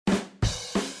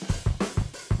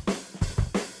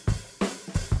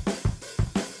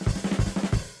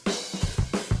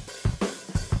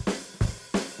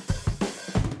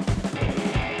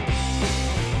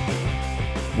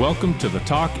Welcome to the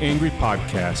Talk Angry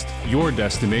Podcast, your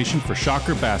destination for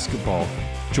Shocker basketball.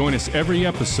 Join us every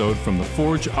episode from the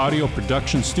Forge Audio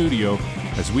Production Studio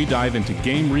as we dive into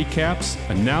game recaps,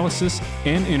 analysis,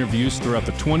 and interviews throughout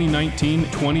the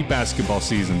 2019-20 basketball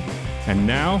season. And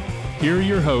now, here are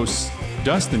your hosts,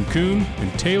 Dustin Kuhn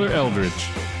and Taylor Eldridge.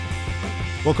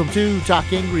 Welcome to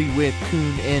Talk Angry with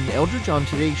Kuhn and Eldridge. On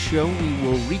today's show, we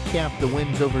will recap the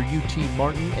wins over UT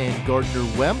Martin and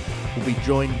Gardner-Webb. We'll be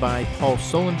joined by Paul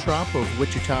Solentrop of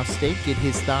Wichita State, get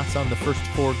his thoughts on the first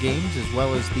four games, as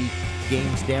well as the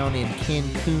games down in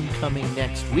Cancun coming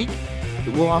next week.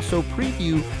 We'll also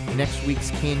preview next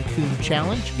week's Cancun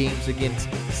Challenge, games against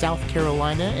South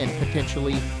Carolina and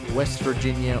potentially West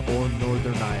Virginia or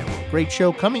Northern Iowa. Great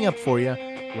show coming up for you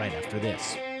right after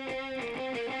this.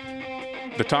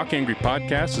 The Talk Angry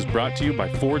Podcast is brought to you by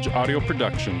Forge Audio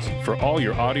Productions. For all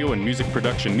your audio and music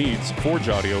production needs, Forge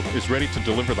Audio is ready to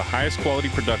deliver the highest quality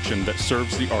production that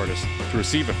serves the artist. To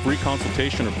receive a free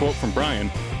consultation or quote from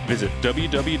Brian, visit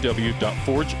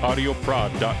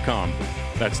www.forgeaudioprod.com.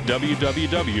 That's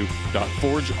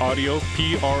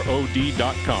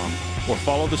www.forgeaudioprod.com. Or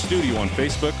follow the studio on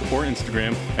Facebook or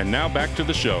Instagram. And now back to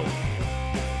the show.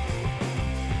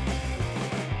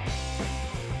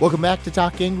 Welcome back to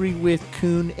Talk Angry with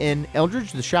Kuhn and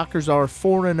Eldridge. The Shockers are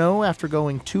 4-0 after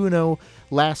going 2-0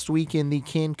 last week in the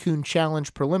Cancun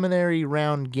Challenge preliminary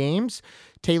round games.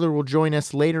 Taylor will join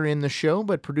us later in the show,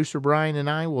 but producer Brian and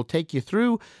I will take you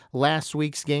through last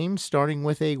week's games, starting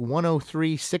with a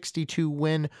 103-62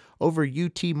 win over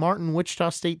UT Martin. Wichita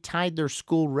State tied their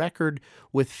school record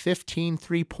with 15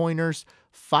 three-pointers.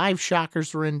 5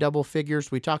 Shockers were in double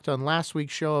figures. We talked on last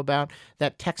week's show about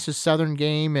that Texas Southern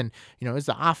game and, is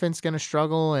the offense going to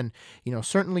struggle? And,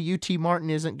 certainly UT Martin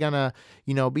isn't going to,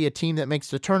 be a team that makes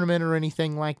the tournament or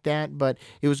anything like that, but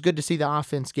it was good to see the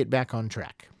offense get back on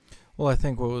track. Well, I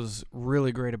think what was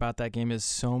really great about that game is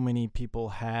so many people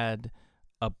had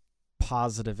a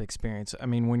positive experience. I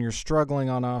mean, when you're struggling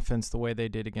on offense the way they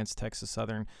did against Texas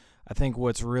Southern, I think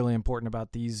what's really important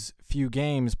about these few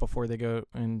games before they go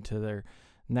into their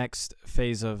next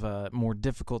phase of a more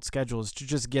difficult schedule is to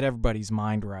just get everybody's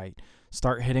mind right.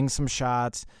 Start hitting some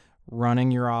shots,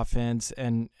 running your offense,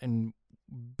 and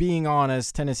being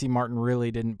honest, Tennessee Martin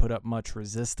really didn't put up much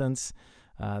resistance.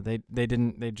 They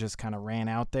just kind of ran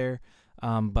out there.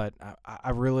 But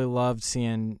I really loved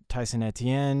seeing Tyson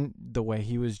Etienne, the way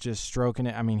he was just stroking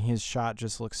it. I mean, his shot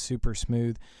just looks super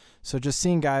smooth. So just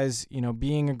seeing guys,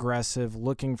 being aggressive,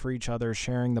 looking for each other,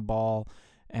 sharing the ball.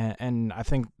 And I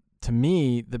think, to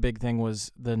me, the big thing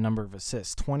was the number of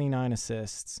assists, 29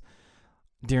 assists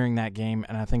during that game.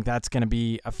 And I think that's going to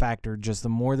be a factor. Just the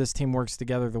more this team works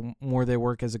together, the more they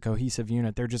work as a cohesive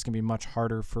unit, they're just going to be much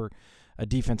harder for a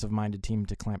defensive-minded team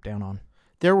to clamp down on.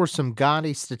 There were some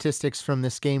gaudy statistics from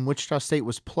this game. Wichita State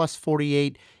was plus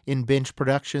 48 in bench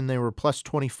production. They were plus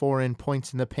 24 in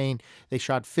points in the paint. They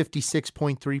shot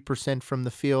 56.3% from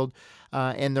the field,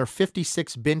 and their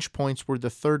 56 bench points were the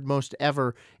third most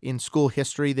ever in school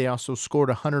history. They also scored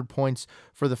 100 points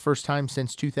for the first time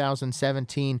since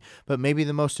 2017. But maybe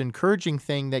the most encouraging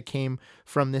thing that came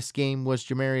from this game was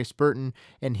Jamarius Burton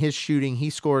and his shooting. He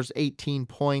scores 18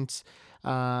 points.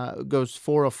 Goes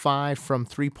 4 of 5 from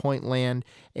three-point land,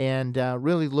 and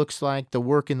really looks like the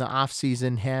work in the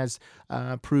offseason has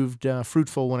proved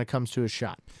fruitful when it comes to his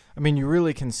shot. I mean, you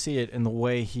really can see it in the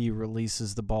way he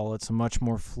releases the ball. It's a much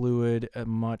more fluid, a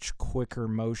much quicker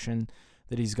motion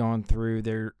that he's going through.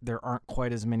 There aren't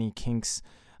quite as many kinks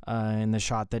in the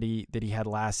shot that he had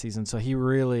last season. So he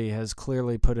really has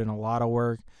clearly put in a lot of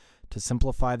work to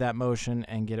simplify that motion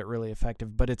and get it really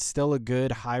effective. But it's still a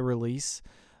good high release.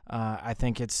 I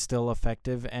think it's still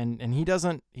effective, and he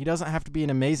doesn't have to be an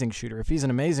amazing shooter. If he's an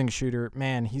amazing shooter,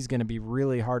 man, he's going to be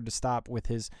really hard to stop with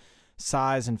his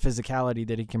size and physicality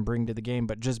that he can bring to the game.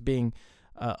 But just being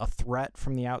a threat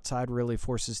from the outside really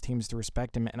forces teams to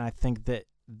respect him, and I think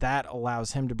that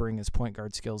allows him to bring his point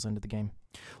guard skills into the game.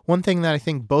 One thing that I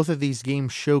think both of these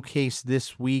games showcased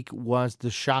this week was the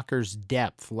Shockers'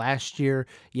 depth. Last year,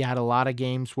 you had a lot of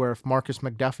games where if Marcus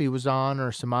McDuffie was on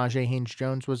or Samaje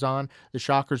Haynes-Jones was on, the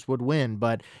Shockers would win.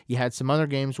 But you had some other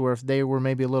games where if they were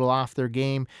maybe a little off their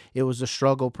game, it was a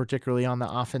struggle, particularly on the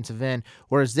offensive end.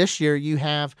 Whereas this year, you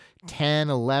have 10,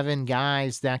 11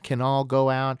 guys that can all go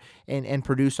out and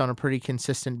produce on a pretty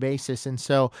consistent basis. And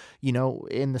so,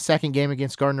 in the second game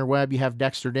against Gardner-Webb, you have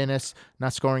Dexter Dennis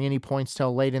not scoring any points till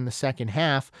late in the second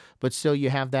half, but still you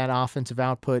have that offensive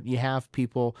output. You have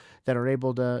people that are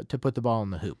able to put the ball in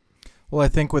the hoop. Well, I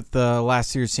think with the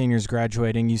last year's seniors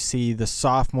graduating, you see the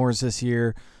sophomores this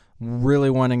year really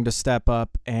wanting to step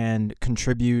up and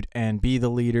contribute and be the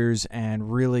leaders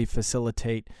and really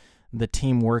facilitate the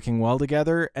team working well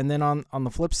together. And then on the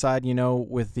flip side,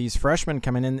 with these freshmen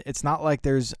coming in, it's not like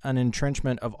there's an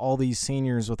entrenchment of all these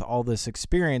seniors with all this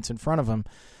experience in front of them.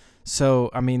 So,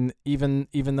 I mean, even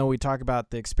though we talk about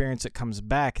the experience that comes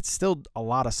back, it's still a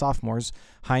lot of sophomores.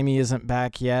 Jaime isn't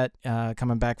back yet,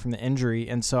 coming back from the injury.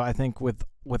 And so I think with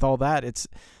all that,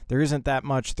 there isn't that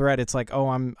much threat. It's like,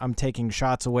 I'm taking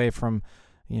shots away from,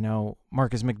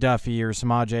 Marcus McDuffie or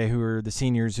Samaje, who are the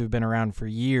seniors who've been around for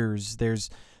years. There's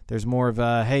more of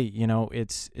a, hey,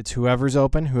 it's whoever's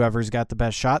open, whoever's got the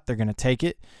best shot, they're going to take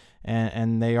it,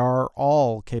 and they are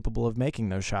all capable of making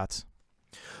those shots.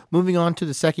 Moving on to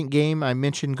the second game, I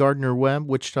mentioned Gardner-Webb.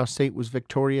 Wichita State was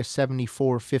victorious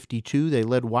 74-52. They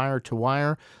led wire to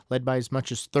wire, led by as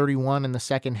much as 31 in the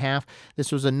second half.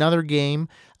 This was another game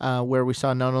where we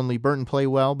saw not only Burton play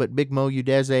well, but Big Mo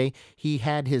Udeze, he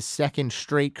had his second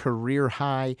straight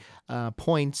career-high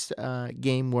points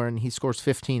game where he scores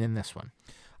 15 in this one.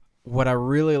 What I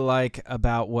really like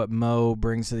about what Mo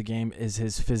brings to the game is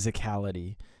his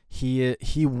physicality.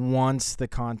 He wants the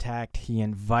contact. He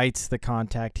invites the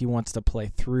contact. He wants to play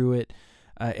through it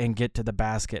and get to the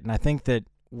basket. And I think that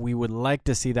we would like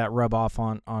to see that rub off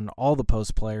on all the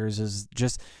post players, is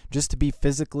just to be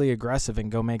physically aggressive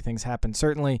and go make things happen.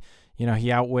 Certainly,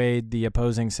 he outweighed the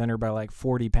opposing center by like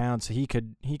 40 pounds, so he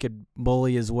could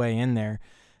bully his way in there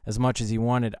as much as he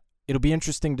wanted. It'll be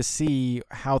interesting to see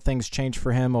how things change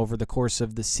for him over the course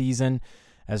of the season.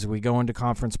 As we go into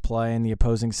conference play and the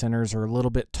opposing centers are a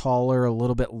little bit taller, a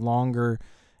little bit longer,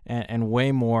 and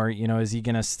way more, is he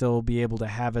going to still be able to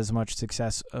have as much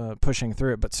success pushing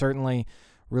through it? But certainly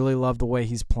really love the way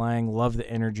he's playing, love the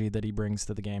energy that he brings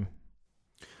to the game.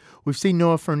 We've seen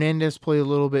Noah Fernandez play a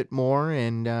little bit more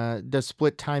and does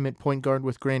split time at point guard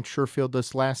with Grant Sherfield.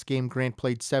 This last game, Grant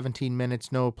played 17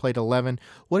 minutes, Noah played 11.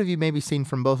 What have you maybe seen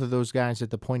from both of those guys at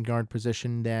the point guard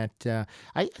position that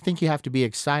I think you have to be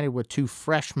excited with two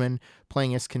freshmen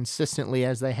playing as consistently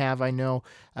as they have? I know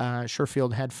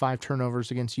Sherfield had 5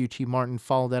 turnovers against UT Martin,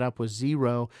 followed that up with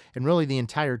 0, and really the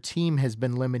entire team has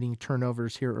been limiting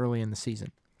turnovers here early in the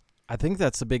season. I think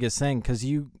that's the biggest thing, because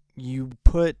you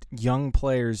put young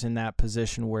players in that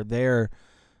position where they're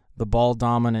the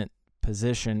ball-dominant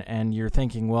position, and you're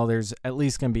thinking, well, there's at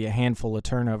least going to be a handful of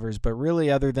turnovers. But really,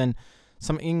 other than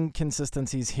some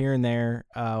inconsistencies here and there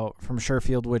from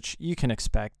Sherfield, which you can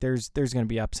expect, there's going to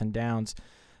be ups and downs.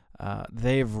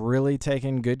 They've really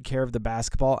taken good care of the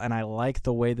basketball, and I like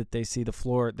the way that they see the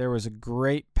floor. There was a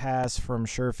great pass from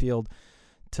Sherfield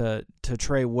to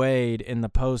Trey Wade in the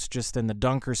post, just in the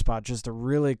dunker spot, just a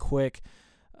really quick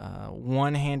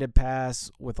one-handed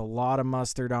pass with a lot of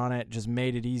mustard on it, just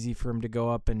made it easy for him to go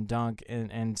up and dunk.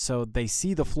 And so they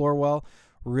see the floor well.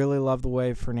 Really love the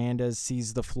way Fernandez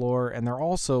sees the floor, and they're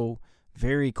also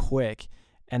very quick,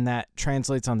 and that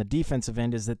translates on the defensive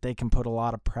end is that they can put a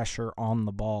lot of pressure on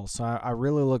the ball. So I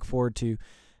really look forward to,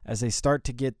 as they start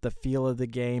to get the feel of the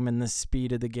game and the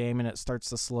speed of the game and it starts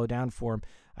to slow down for them,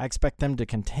 I expect them to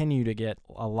continue to get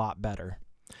a lot better.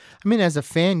 I mean, as a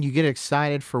fan, you get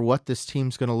excited for what this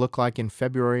team's going to look like in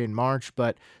February and March,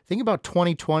 but think about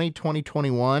 2020,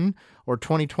 2021, or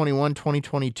 2021,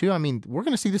 2022. I mean, we're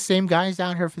going to see the same guys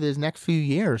out here for these next few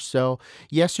years. So,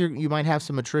 yes, you might have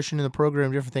some attrition in the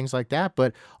program, different things like that,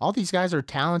 but all these guys are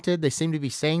talented. They seem to be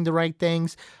saying the right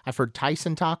things. I've heard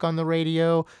Tyson talk on the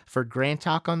radio. I've heard Grant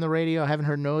talk on the radio. I haven't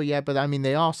heard Noah yet, but I mean,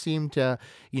 they all seem to,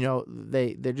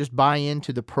 they just buy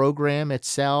into the program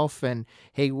itself, and,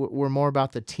 hey, we're more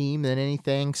about the team than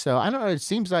anything. So, I don't know. It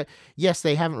seems like, yes,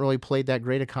 they haven't really played that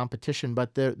great a competition,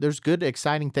 but there's good,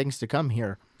 exciting things to come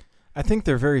here. I think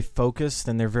they're very focused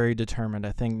and they're very determined.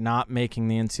 I think not making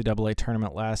the NCAA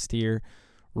tournament last year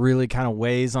really kind of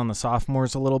weighs on the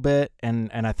sophomores a little bit,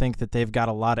 and I think that they've got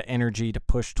a lot of energy to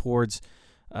push towards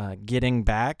getting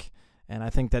back, and I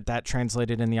think that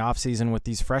translated in the offseason with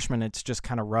these freshmen. It's just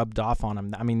kind of rubbed off on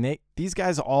them. I mean, these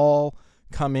guys all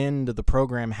come into the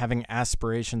program having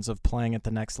aspirations of playing at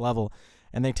the next level,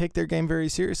 and they take their game very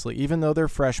seriously. Even though they're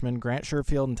freshmen, Grant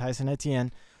Sherfield and Tyson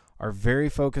Etienne are very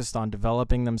focused on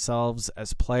developing themselves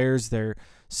as players. They're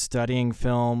studying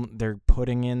film. They're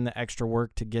putting in the extra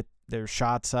work to get their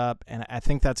shots up. And I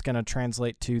think that's going to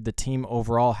translate to the team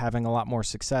overall having a lot more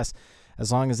success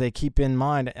as long as they keep in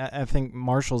mind. I think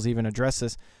Marshall's even addressed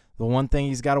this. The one thing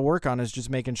he's got to work on is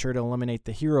just making sure to eliminate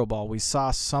the hero ball. We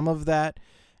saw some of that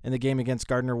in the game against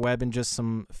Gardner-Webb and just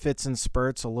some fits and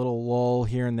spurts, a little lull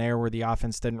here and there where the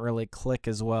offense didn't really click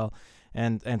as well,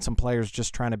 and some players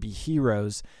just trying to be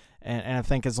heroes. And I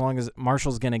think as long as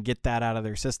Marshall's going to get that out of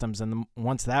their systems, and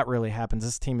once that really happens,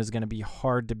 this team is going to be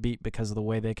hard to beat because of the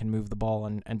way they can move the ball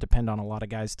and depend on a lot of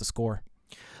guys to score.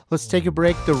 Let's take a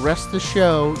break. The rest of the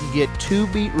show, you get 2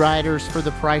 beat writers for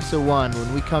the price of 1.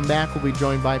 When we come back, we'll be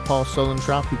joined by Paul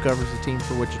Solentrop, who covers the team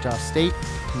for Wichita State.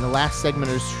 In the last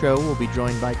segment of the show, we'll be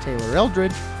joined by Taylor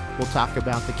Eldridge. We'll talk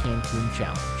about the Cancun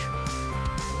Challenge.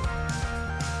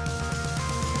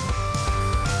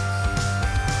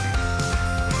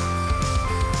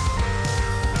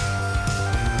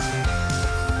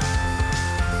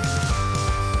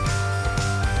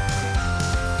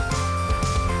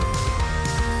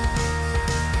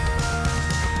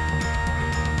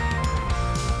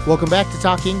 Welcome back to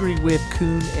Talk Angry with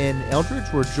Kuhn and Eldridge.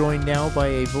 We're joined now by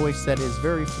a voice that is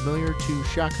very familiar to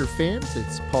Shocker fans.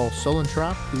 It's Paul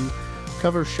Solentrop, who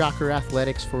covers Shocker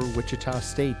athletics for Wichita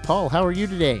State. Paul, how are you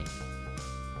today?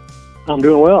 I'm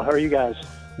doing well. How are you guys?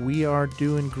 We are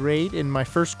doing great. And my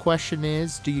first question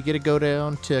is, do you get to go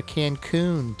down to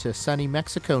Cancun, to sunny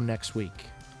Mexico next week?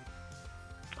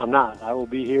 I'm not. I will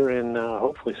be here in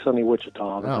hopefully sunny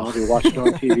Wichita. I'll be watching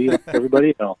on TV like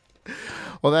everybody else.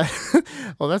 Well,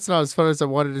 that's not as fun as I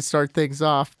wanted to start things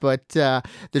off, but the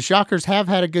Shockers have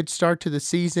had a good start to the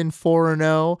season,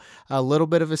 4-0, a little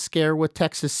bit of a scare with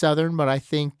Texas Southern, but I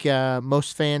think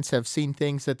most fans have seen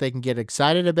things that they can get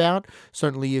excited about.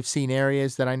 Certainly you've seen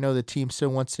areas that I know the team still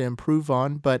wants to improve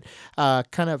on, but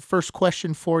kind of first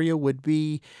question for you would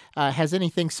be, has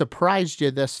anything surprised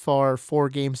you thus far 4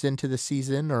 games into the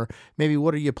season, or maybe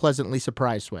what are you pleasantly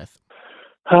surprised with?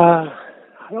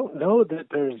 I don't know that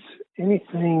there's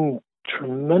anything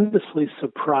tremendously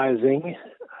surprising.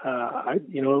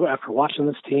 After watching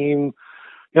this team,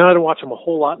 I didn't watch them a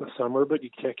whole lot in the summer, but you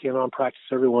check in on practice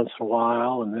every once in a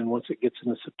while. And then once it gets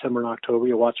into September and October,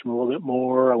 you watch them a little bit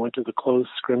more. I went to the close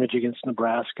scrimmage against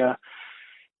Nebraska.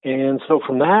 And so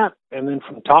from that, and then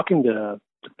from talking to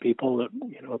people that,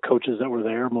 coaches that were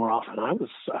there more often, I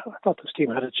thought this team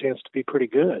had a chance to be pretty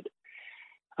good.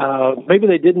 Maybe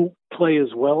they didn't play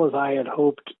as well as I had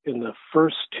hoped in the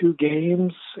first 2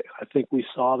 games. I think we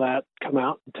saw that come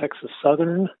out in Texas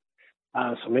Southern.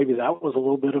 So maybe that was a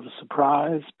little bit of a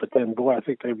surprise. But then, boy, I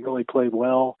think they really played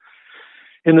well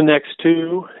in the next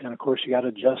 2. And, of course, you got to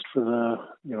adjust for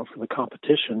the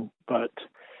competition. But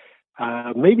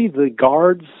maybe the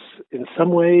guards, in some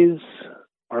ways,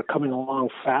 are coming along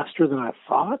faster than I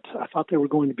thought. I thought they were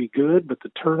going to be good, but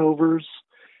the turnovers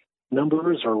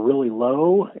numbers are really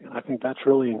low, and I think that's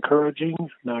really encouraging.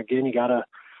 Now, again, you got to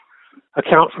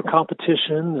account for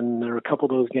competition, and there are a couple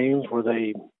of those games where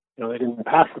they didn't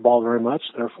pass the ball very much.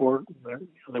 Therefore,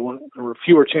 there were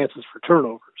fewer chances for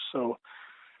turnovers. So,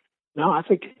 no, I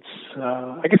think it's.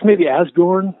 I guess maybe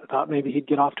Asbjorn thought maybe he'd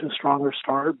get off to a stronger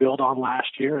start, build on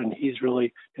last year, and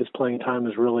his playing time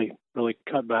is really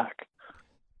cut back.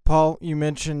 Paul, you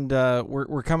mentioned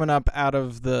we're coming up out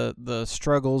of the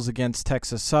struggles against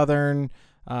Texas Southern.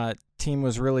 Team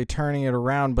was really turning it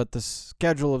around, but the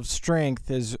schedule of strength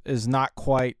is not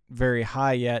quite very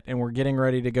high yet, and we're getting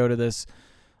ready to go to this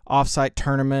off-site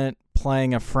tournament,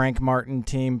 playing a Frank Martin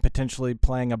team, potentially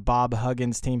playing a Bob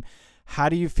Huggins team. How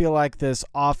do you feel like this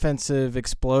offensive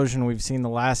explosion we've seen the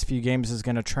last few games is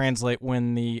going to translate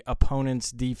when the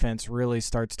opponent's defense really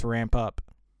starts to ramp up?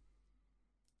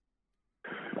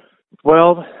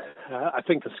 Well, I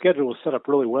think the schedule was set up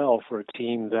really well for a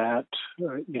team that,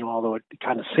 although it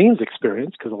kind of seems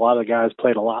experienced because a lot of the guys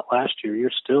played a lot last year,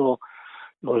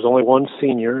 there's only one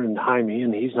senior in Jaime,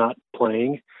 and he's not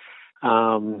playing.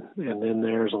 And then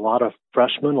there's a lot of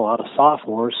freshmen, a lot of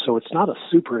sophomores, so it's not a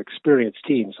super experienced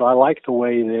team. So I like the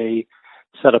way they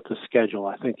set up the schedule.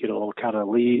 I think it'll kind of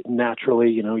lead naturally.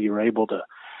 You're able to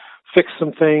fix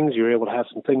some things. You're able to have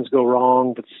some things go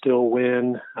wrong, but still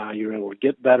win. You're able to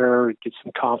get better, get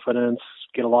some confidence,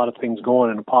 get a lot of things going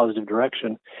in a positive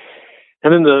direction.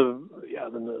 And then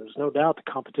then there's no doubt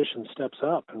the competition steps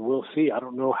up, and we'll see. I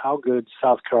don't know how good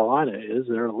South Carolina is.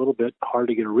 They're a little bit hard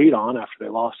to get a read on after they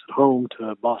lost at home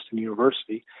to Boston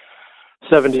University,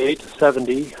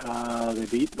 78-70. They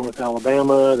beat North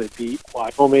Alabama. They beat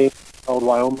Wyoming, held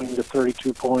Wyoming to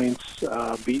 32 points,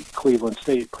 beat Cleveland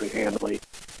State pretty handily.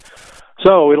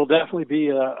 So it'll definitely be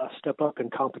a step up in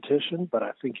competition, but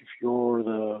I think if you're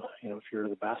the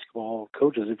basketball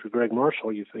coaches, if you're Greg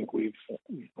Marshall, you think we've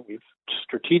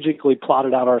strategically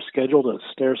plotted out our schedule to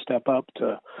stair step up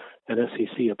to an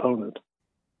SEC opponent.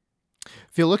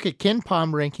 If you look at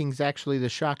KenPom rankings, actually the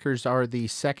Shockers are the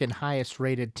second highest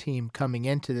rated team coming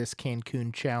into this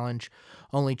Cancun Challenge,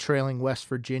 only trailing West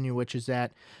Virginia, which is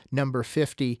at number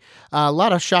 50. A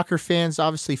lot of Shocker fans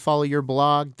obviously follow your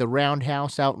blog, The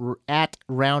Roundhouse, out at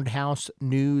Roundhouse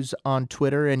News on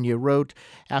Twitter, and you wrote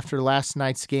after last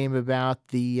night's game about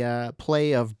the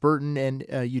play of Burton and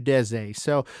Udeze.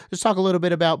 So let's talk a little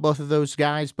bit about both of those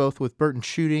guys, both with Burton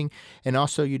shooting and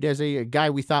also Udeze, a guy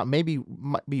we thought maybe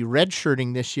might be redshirting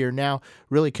this year, now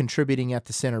really contributing at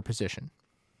the center position.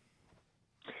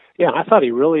 Yeah, I thought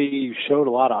he really showed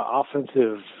a lot of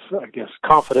offensive,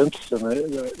 confidence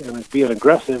and being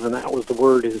aggressive, and that was the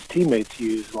word his teammates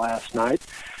used last night.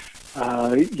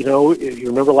 If you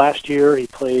remember last year, he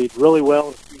played really well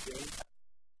in 3 games,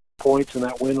 points in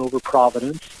that win over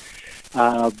Providence,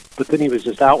 but then he was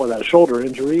just out with that shoulder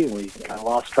injury, and we kind of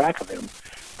lost track of him.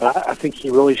 But I think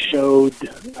he really showed,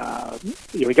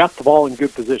 he got the ball in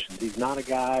good positions. He's not a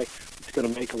guy that's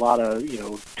going to make a lot of,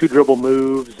 2-dribble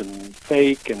moves and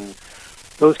fake and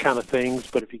those kind of things.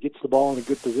 But if he gets the ball in a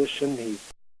good position,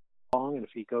 he's long. And if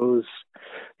he goes,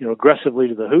 aggressively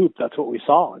to the hoop, that's what we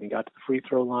saw. And he got to the free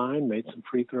throw line, made some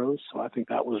free throws. So I think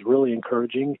that was really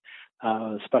encouraging,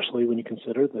 especially when you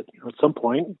consider that, at some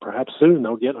point, perhaps soon,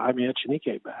 they'll get Jaime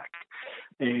Echenique back.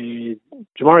 And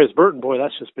Jamarius Burton, boy,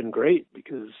 that's just been great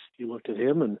because you looked at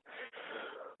him and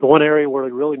the one area where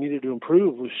he really needed to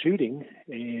improve was shooting.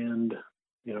 And,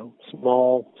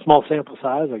 small sample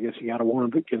size, I guess you got to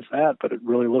warn him against that, but it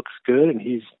really looks good. And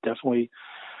he's definitely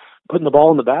putting the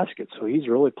ball in the basket. So he's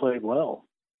really played well.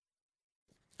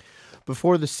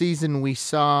 Before the season, we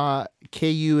saw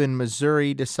KU and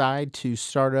Missouri decide to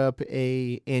start up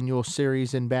a annual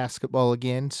series in basketball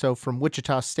again. So from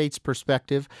Wichita State's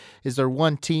perspective, is there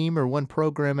one team or one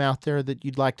program out there that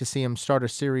you'd like to see them start a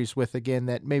series with again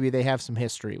that maybe they have some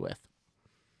history with?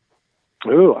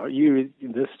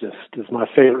 This just is my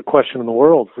favorite question in the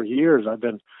world. For years, I've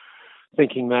been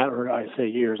thinking that, or I say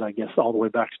years, I guess all the way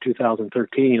back to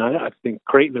 2013. I think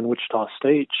Creighton and Wichita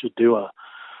State should do an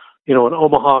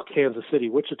Omaha, Kansas City,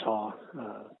 Wichita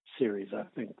series. I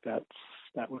think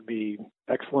that would be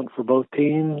excellent for both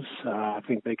teams. I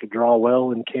think they could draw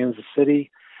well in Kansas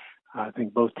City. I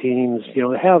think both teams,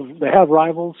 they have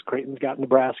rivals. Creighton's got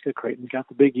Nebraska. Creighton's got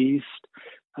the Big East.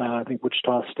 I think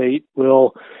Wichita State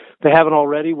will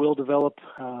develop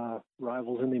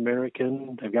rivals in the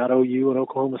American. They've got OU and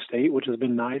Oklahoma State, which has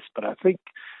been nice, but I think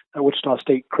that Wichita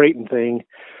State Creighton thing,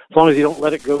 as long as you don't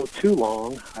let it go too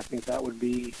long, I think that would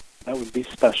be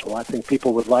special. I think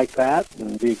people would like that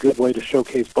and be a good way to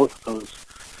showcase both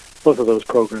of those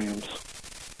programs.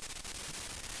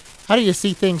 How do you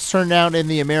see things turn out in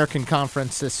the American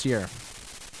Conference this year?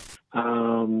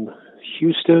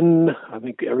 Houston, I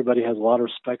think everybody has a lot of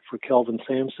respect for Kelvin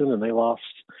Sampson, and they lost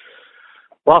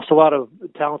a lot of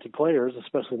talented players,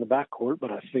 especially in the backcourt, but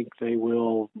I think they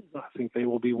will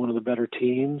be one of the better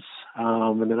teams.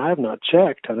 And then I have not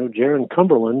checked. I know Jaron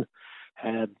Cumberland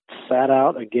had sat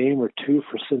out a game or two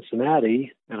for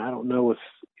Cincinnati, and I don't know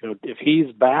if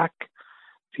he's back,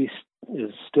 if he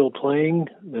is still playing,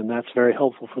 then that's very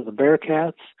helpful for the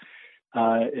Bearcats.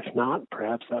 If not,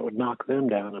 perhaps that would knock them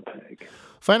down a peg.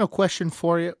 Final question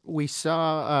for you. We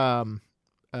saw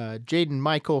Jaden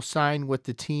Michael sign with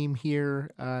the team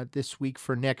here this week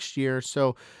for next year.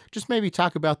 So just maybe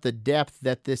talk about the depth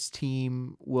that this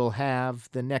team will have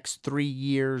the next 3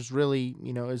 years, really,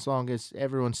 as long as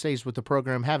everyone stays with the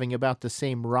program, having about the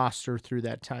same roster through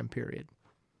that time period.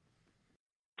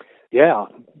 Yeah,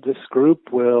 this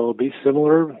group will be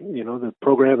similar. The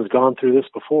program has gone through this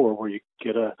before where you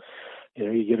get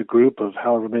a group of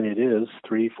however many it is,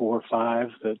 3, 4, 5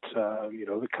 that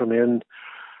come in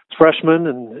freshmen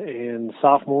and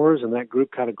sophomores, and that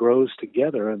group kind of grows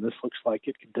together. And this looks like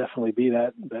it could definitely be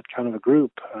that kind of a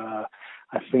group.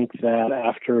 I think that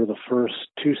after the first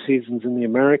 2 seasons in the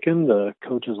American, the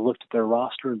coaches looked at their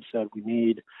roster and said, we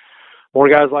need more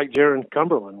guys like Jaron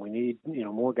Cumberland. We need,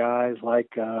 more guys like,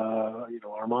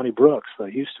 Armani Brooks,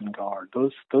 the Houston guard,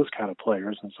 those kind of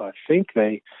players. And so I think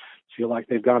they feel like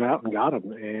they've gone out and got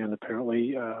them. And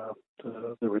apparently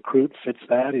the recruit fits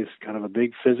that. He's kind of a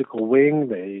big physical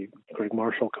wing. Greg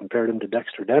Marshall compared him to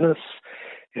Dexter Dennis.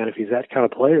 And if he's that kind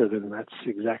of player, then that's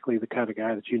exactly the kind of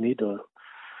guy that you need to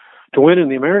win in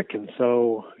the American.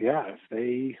 So, yeah, if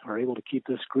they are able to keep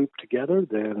this group together,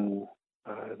 then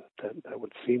that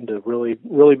would seem to really,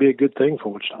 really be a good thing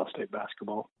for Wichita State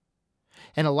basketball.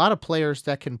 And a lot of players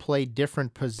that can play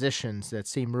different positions that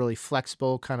seem really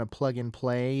flexible, kind of plug and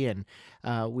play. And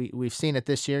we've seen it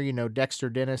this year. Dexter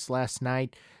Dennis last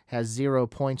night has 0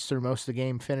 points through most of the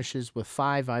game, finishes with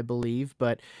 5, I believe.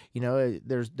 But,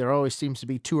 there always seems to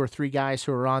be 2 or 3 guys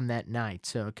who are on that night.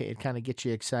 So it kind of gets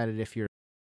you excited if you're.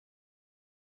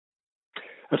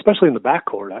 Especially in the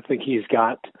backcourt. I think he's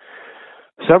got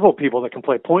several people that can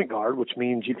play point guard, which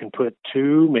means you can put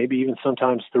 2, maybe even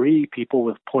sometimes 3 people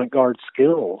with point guard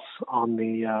skills on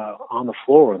the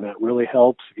floor, and that really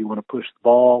helps if you want to push the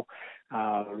ball.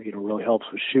 Really helps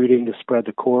with shooting to spread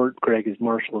the court. Greg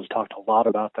Marshall has talked a lot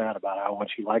about that, about how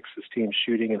much he likes his team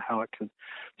shooting and how it can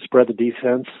spread the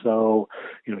defense. So,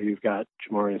 you've got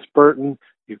Jamarius Burton,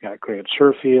 you've got Grant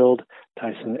Sherfield,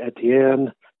 Tyson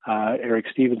Etienne. Eric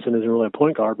Stevenson isn't really a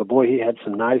point guard, but boy, he had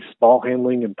some nice ball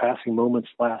handling and passing moments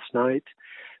last night.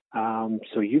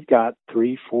 So you've got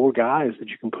 3-4 guys that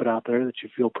you can put out there that you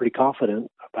feel pretty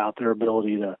confident about their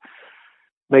ability to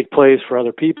make plays for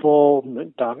other people,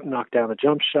 knock down a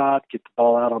jump shot, get the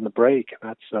ball out on the break. And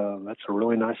that's a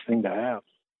really nice thing to have.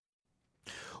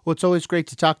 Well, it's always great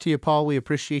to talk to you, Paul. We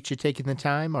appreciate you taking the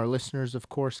time. Our listeners, of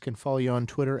course, can follow you on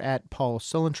Twitter at Paul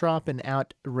Suellentrop and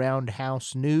at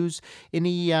Roundhouse News.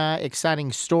 Any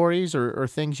exciting stories or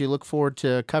things you look forward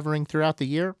to covering throughout the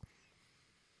year?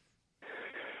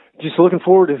 Just looking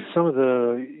forward to some of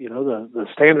the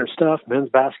standard stuff. Men's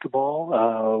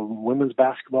basketball, women's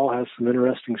basketball has some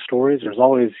interesting stories. There's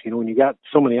always, when you got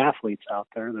so many athletes out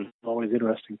there, there's always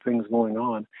interesting things going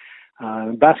on.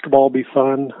 Basketball will be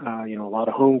fun, a lot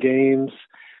of home games.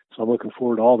 So I'm looking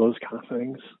forward to all those kind of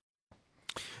things.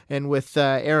 And with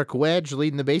Eric Wedge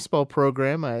leading the baseball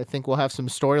program, I think we'll have some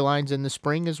storylines in the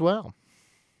spring as well.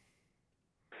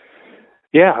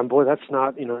 Yeah, and boy, that's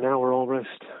not, now we're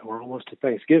almost to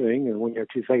Thanksgiving, and when you're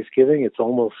to Thanksgiving, it's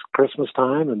almost Christmas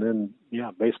time, and then,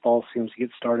 baseball seems to get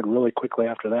started really quickly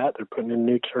after that. They're putting in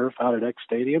new turf out at X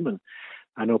Stadium, and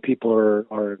I know people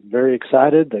are very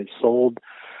excited. They've sold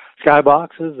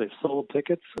skyboxes, they've sold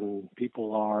tickets, and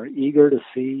people are eager to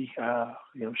see,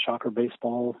 Shocker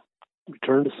baseball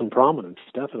return to some prominence,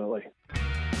 definitely.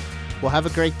 Well, have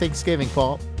a great Thanksgiving,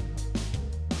 Paul.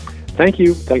 Thank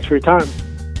you. Thanks for your time.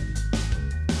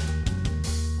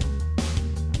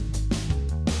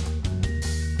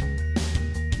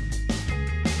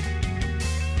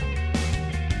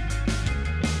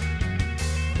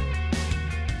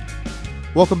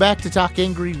 Welcome back to Talk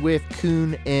Angry with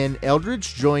Kuhn and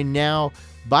Eldridge, joined now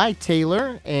by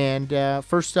Taylor. And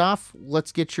first off,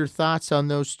 let's get your thoughts on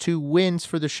those 2 wins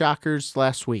for the Shockers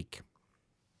last week.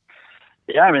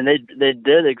 Yeah, I mean, they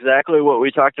did exactly what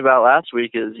we talked about last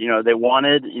week is, they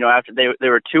wanted, after they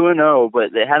were 2-0,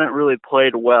 but they hadn't really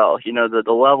played well.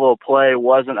 The level of play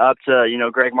wasn't up to,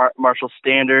 Greg Marshall's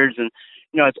standards, and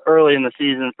it's early in the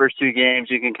season, first 2 games,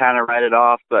 you can kind of write it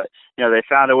off, but, they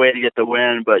found a way to get the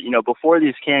win. But, before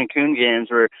these Cancun games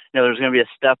where, there's going to be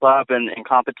a step up in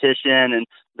competition and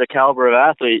the caliber of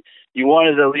athlete, you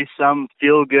wanted at least some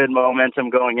feel-good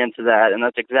momentum going into that, and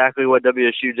that's exactly what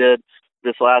WSU did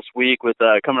this last week with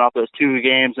coming off those 2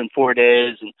 games in 4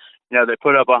 days. And, they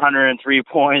put up 103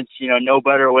 points, no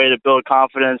better way to build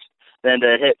confidence than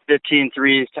to hit 15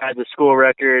 threes, tied the school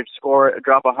record,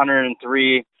 drop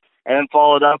 103, and then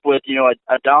followed up with,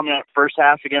 a dominant first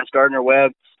half against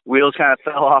Gardner-Webb. Wheels kind of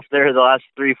fell off there the last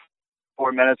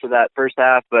 3-4 minutes of that first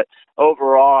half, but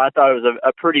overall, I thought it was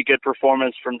a pretty good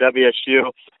performance from WSU.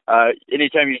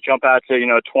 Anytime you jump out to,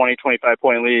 a 20,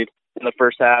 25-point lead in the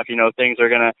first half, things are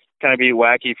going to kind of be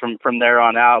wacky from there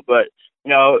on out. But,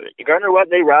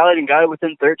 Gardner-Webb, they rallied and got it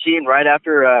within 13 right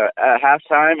after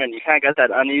halftime, and you kind of got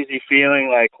that uneasy feeling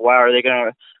like, wow, are they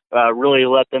going to really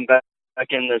let them back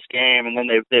in this game? And then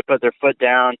they put their foot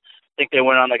down. I think they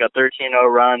went on like a 13-0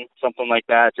 run, something like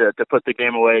that, to put the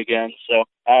game away again. So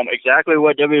exactly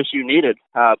what WSU needed.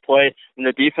 Play, and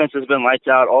the defense has been lights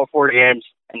out all 4 games,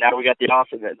 and now we got the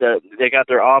offense. They got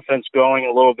their offense going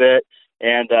a little bit.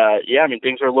 And,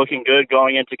 things are looking good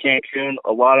going into Cancun.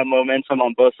 A lot of momentum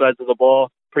on both sides of the ball.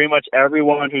 Pretty much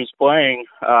everyone who's playing,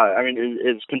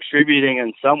 is contributing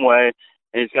in some way.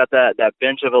 And he's got that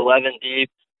bench of 11 deep,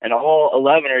 and all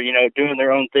 11 are, doing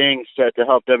their own things to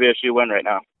help WSU win right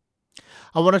now.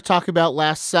 I want to talk about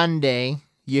last Sunday.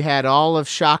 You had all of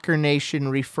Shocker Nation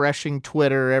refreshing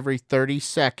Twitter every 30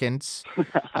 seconds.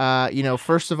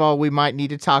 First of all, we might need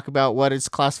to talk about what is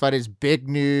classified as big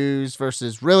news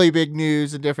versus really big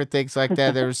news and different things like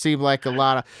that. There seemed like a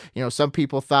lot of, some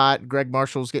people thought Greg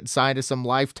Marshall was getting signed to some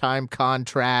lifetime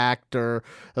contract or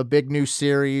a big new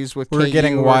series with We're KU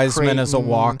getting Wiseman Creighton. as a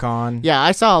walk-on. Yeah,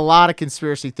 I saw a lot of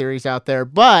conspiracy theories out there,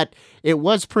 but it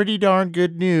was pretty darn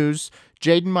good news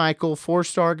Jaden Michael,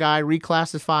 4-star guy,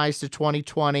 reclassifies to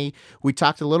 2020. We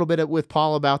talked a little bit with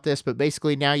Paul about this, but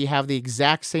basically now you have the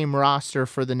exact same roster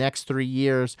for the next 3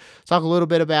 years. Talk a little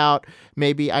bit about,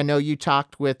 maybe, I know you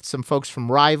talked with some folks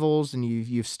from Rivals and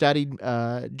you've studied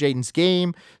Jaden's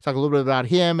game. Talk a little bit about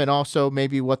him and also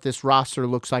maybe what this roster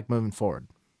looks like moving forward.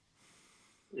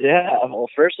 Yeah, well,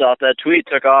 first off, that tweet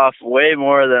took off way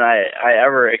more than I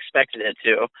ever expected it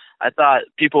to. I thought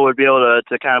people would be able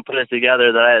to kind of put it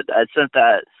together that I'd sent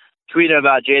that tweet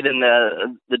about Jaden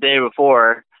the day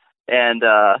before, and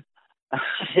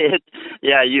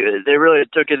they really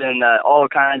took it in all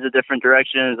kinds of different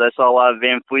directions. I saw a lot of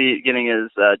Van Fleet getting his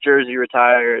jersey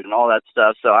retired and all that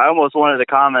stuff, so I almost wanted to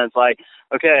comment like,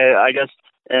 okay, I guess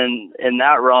in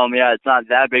that realm, yeah, it's not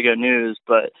that big of news,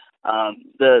 but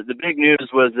the big news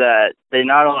was that they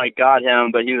not only got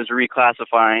him, but he was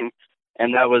reclassifying,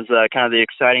 and that was kind of the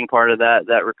exciting part of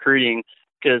that recruiting,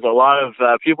 because a lot of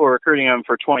people were recruiting him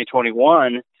for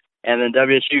 2021, and then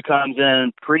WSU comes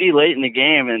in pretty late in the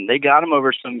game, and they got him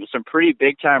over some pretty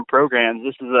big time programs.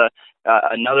 This is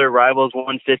another Rivals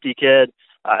 150 kid.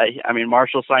 I mean,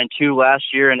 Marshall signed 2 last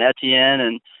year in Etienne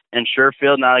and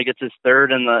Sherfield. Now he gets his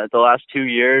 3rd in the last 2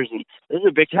 years, and this is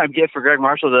a big time gift for Greg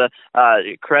Marshall.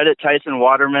 To credit Tyson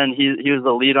Waterman, he was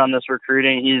the lead on this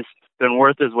recruiting. He's been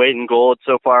worth his weight in gold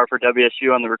so far for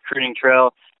WSU on the recruiting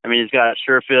trail. I mean, he's got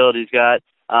Sherfield, he's got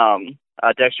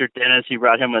Dexter Dennis. He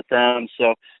brought him with them,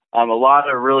 so a lot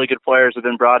of really good players have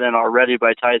been brought in already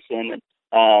by Tyson.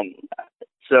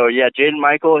 So yeah, Jaden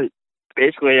Michael.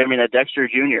 Basically, I mean, a Dexter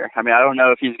Jr. I mean, I don't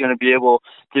know if he's going to be able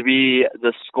to be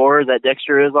the scorer that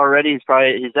Dexter is already. He's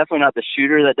definitely not the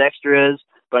shooter that Dexter is,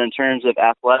 but in terms of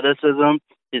athleticism,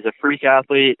 he's a freak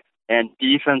athlete and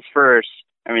defense first.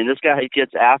 I mean, this guy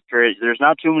gets after it. There's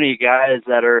not too many guys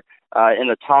that are in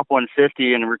the top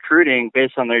 150 in recruiting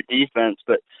based on their defense,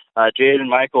 but Jaden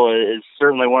Michael is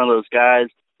certainly one of those guys.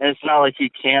 And it's not like he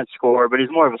can't score, but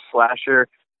he's more of a slasher.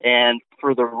 And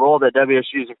for the role that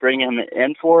WSU is bringing him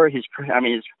in for, he's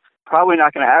probably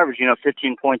not going to average,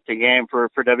 15 points a game for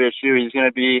WSU. He's going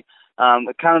to be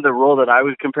kind of the role that I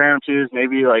would compare him to is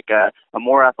maybe like a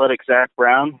more athletic Zach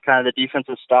Brown, kind of the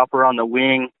defensive stopper on the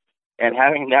wing. And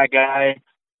having that guy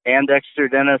and Dexter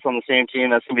Dennis on the same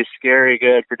team, that's going to be scary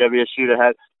good for WSU to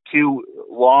have 2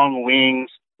 long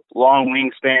wings, long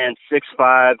wingspan,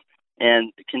 6'5",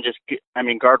 and can just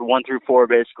guard 1 through 4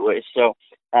 basically. So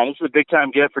this is a big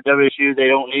time get for WSU. They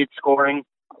don't need scoring,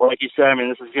 like you said. I mean,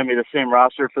 this is going to be the same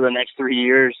roster for the next 3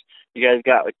 years. You guys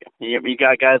got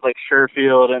guys like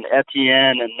Sherfield and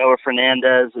Etienne and Noah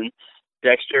Fernandez and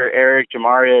Dexter, Eric,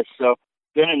 Jamarius. So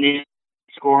going to need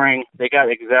scoring. They got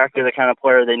exactly the kind of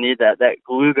player they need. That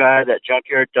glue guy, that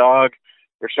junkyard dog,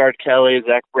 Rashard Kelly,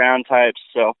 Zach Brown types.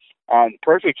 So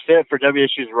perfect fit for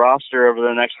WSU's roster over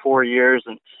the next 4 years,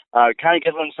 and kind of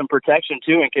gives them some protection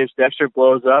too in case Dexter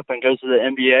blows up and goes to the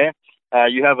NBA.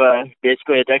 You have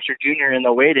basically a Dexter Jr. in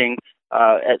the waiting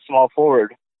at small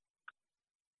forward.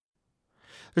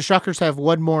 The Shockers have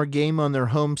one more game on their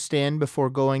homestand before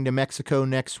going to Mexico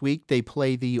next week. They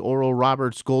play the Oral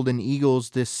Roberts Golden Eagles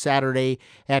this Saturday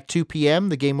at 2 p.m.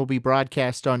 The game will be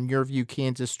broadcast on YourView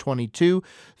Kansas 22.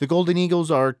 The Golden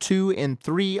Eagles are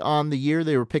 2-3 on the year.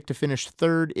 They were picked to finish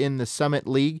 3rd in the Summit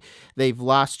League. They've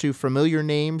lost to familiar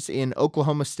names in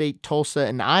Oklahoma State, Tulsa,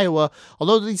 and Iowa,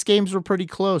 although these games were pretty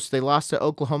close. They lost to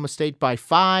Oklahoma State by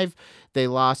 5. They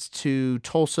lost to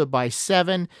Tulsa by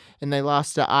 7, and they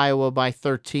lost to Iowa by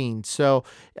 13. So,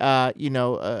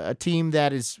 a team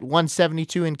that is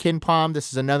 172 in KenPom,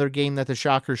 this is another game that the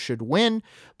Shockers should win,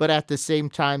 but at the same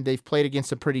time, they've played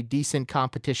against a pretty decent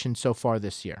competition so far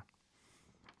this year.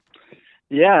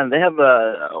 Yeah, and they have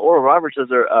Oral Roberts as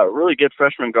a really good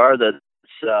freshman guard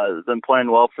that's been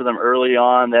playing well for them early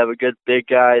on. They have a good big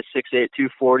guy, 6'8",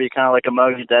 240, kind of like a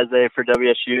Mo Udeze for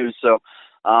WSU. So,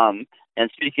 and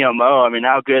speaking of Mo, I mean,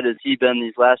 how good has he been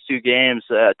these last 2 games?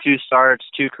 2 starts,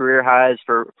 2 career highs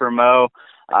for Mo.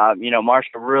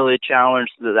 Marshall really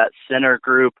challenged that center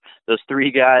group. Those 3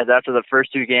 guys, after the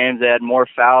first 2 games, they had more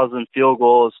fouls than field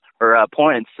goals or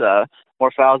points,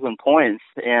 more fouls than points.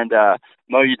 And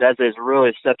Mo Udeze has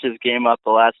really stepped his game up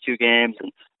the last 2 games,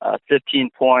 and 15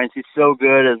 points. He's so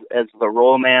good as the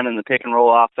roll man in the pick and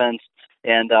roll offense.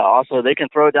 And also, they can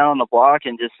throw it down on the block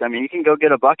and you can go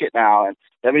get a bucket now. And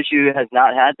WSU has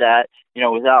not had that,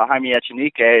 without Jaime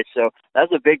Echenique. So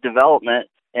that's a big development.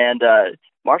 And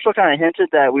Marshall kind of hinted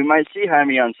that we might see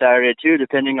Jaime on Saturday, too,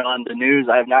 depending on the news.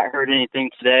 I have not heard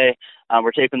anything today.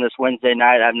 We're taping this Wednesday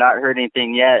night. I have not heard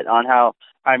anything yet on how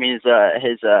Jaime's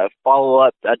his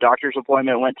follow-up doctor's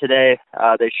appointment went today.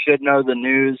 They should know the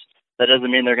news. That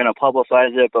doesn't mean they're going to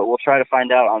publicize it, but we'll try to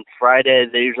find out on Friday.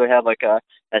 They usually have like a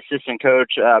assistant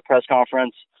coach press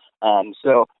conference.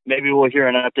 So maybe we'll hear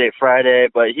an update Friday,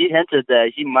 but he hinted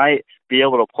that he might be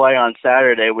able to play on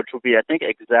Saturday, which will be, I think,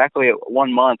 exactly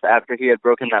 1 month after he had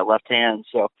broken that left hand.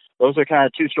 So those are kind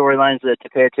of two storylines to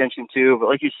pay attention to. But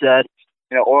like you said,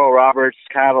 Oral Roberts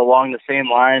kind of along the same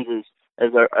lines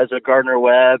as a Gardner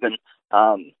Webb and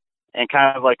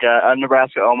kind of like a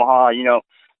Nebraska Omaha,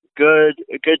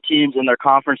 good teams in their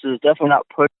conferences, definitely not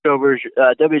pushovers.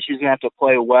 WSU's gonna have to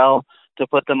play well to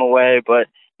put them away, but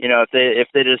if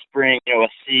they just bring a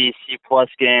C plus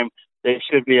game, they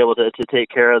should be able to take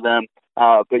care of them.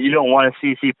 But you don't want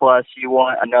a C plus. You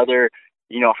want another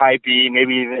high B,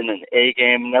 maybe even an A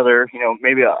game, another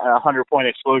maybe a 100-point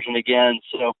explosion again.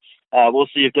 So we'll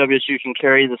see if WSU can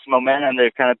carry this momentum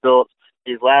they've kind of built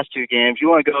these last two games. You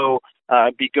want to go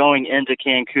be going into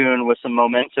Cancun with some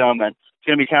momentum, and it's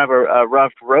going to be kind of a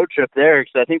rough road trip there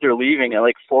because I think they're leaving at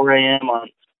like 4 a.m.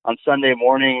 on Sunday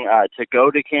morning to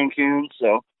go to Cancun.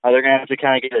 So they're going to have to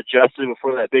kind of get adjusted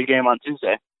before that big game on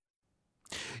Tuesday.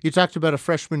 You talked about a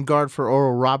freshman guard for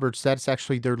Oral Roberts. That's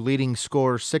actually their leading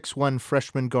scorer, 6'1"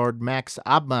 freshman guard Max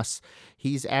Abmas.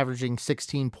 He's averaging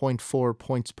 16.4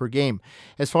 points per game.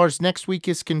 As far as next week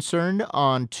is concerned,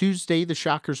 on Tuesday, the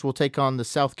Shockers will take on the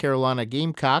South Carolina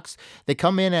Gamecocks. They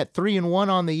come in at 3-1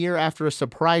 on the year after a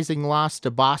surprising loss to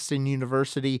Boston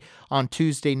University on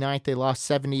Tuesday night. They lost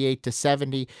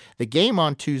 78-70. The game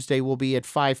on Tuesday will be at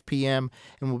 5 p.m.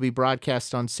 and will be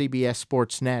broadcast on CBS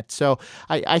Sports Net. So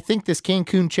I think this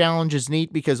Cancun Challenge is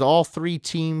neat because all three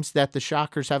teams that the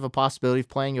Shockers have a possibility of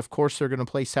playing, of course, they're going to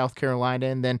play South Carolina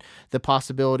and then the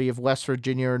possibility of West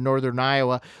Virginia or Northern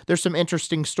Iowa. There's some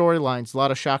interesting storylines. A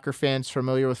lot of Shocker fans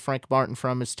familiar with Frank Martin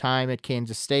from his time at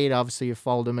Kansas State. Obviously, you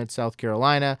followed him at South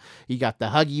Carolina. You got the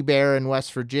Huggy Bear in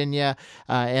West Virginia.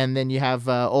 And then you have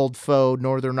old foe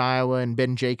Northern Iowa and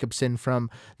Ben Jacobson from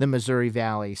the Missouri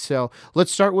Valley. So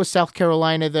let's start with South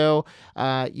Carolina, though.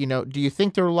 Do you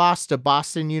think their loss to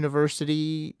Boston University,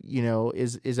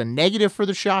 is a negative for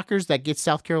the Shockers that gets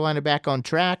South Carolina back on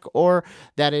track, or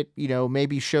that it,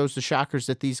 maybe shows the Shockers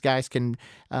that these guys can,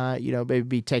 maybe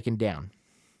be taken down?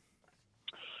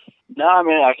 No,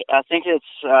 I think it's,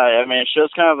 it shows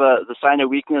kind of the sign of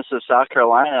weakness of South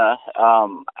Carolina.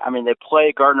 They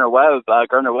play Gardner Webb.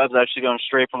 Gardner Webb's actually going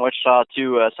straight from Wichita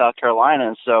to South Carolina.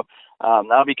 And so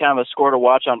that'll be kind of a score to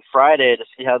watch on Friday to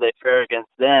see how they fare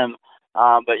against them.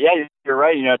 But yeah, you're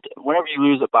right. Whenever you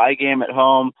lose a bye game at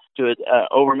home to an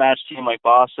overmatched team like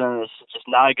Boston, it's just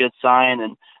not a good sign.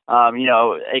 And,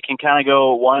 it can kind of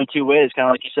go one of two ways, kind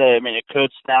of like you say. it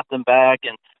could snap them back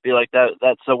and be like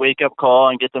that's a wake-up call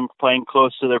and get them playing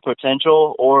close to their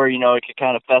potential, or, it could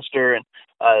kind of fester and,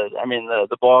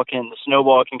 the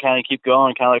snowball can kind of keep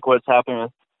going, kind of like what's happening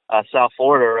with South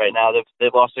Florida right now.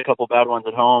 They've lost a couple bad ones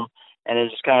at home, and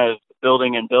it's just kind of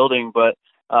building and building. But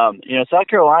South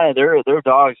Carolina, they're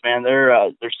dogs, man.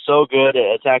 They're so good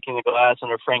at attacking the glass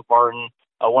under Frank Martin,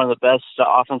 one of the best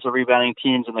offensive rebounding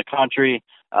teams in the country.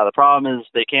 The problem is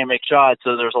they can't make shots,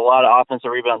 so there's a lot of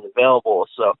offensive rebounds available.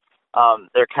 So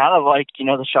they're kind of like,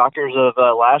 the Shockers of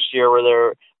last year, where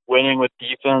they're winning with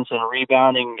defense and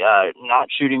rebounding, not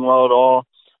shooting well at all.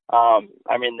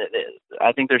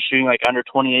 I think they're shooting like under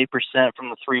 28% from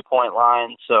the three-point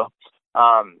line. So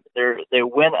they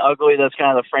win ugly. That's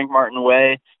kind of the Frank Martin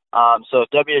way. So if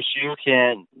WSU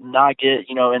can not get,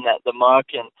 in the muck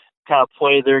and kind of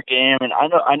play their game, and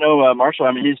I know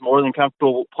Marshall, he's more than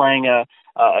comfortable playing a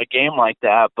game like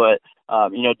that, but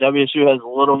WSU has a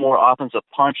little more offensive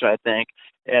punch, I think,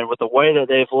 and with the way that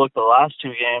they've looked the last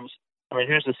two games,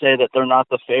 who's to say that they're not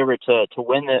the favorite to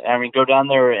win it? Go down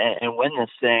there and win this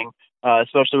thing,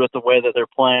 especially with the way that they're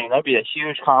playing. That'd be a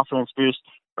huge confidence boost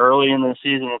early in the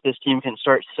season if this team can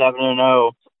start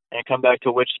 7-0 and come back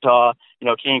to Wichita,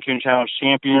 Cancun Challenge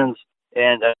champions,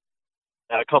 and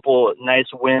a couple nice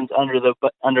wins under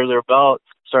their belt,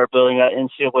 start building that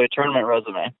NCAA tournament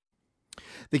resume.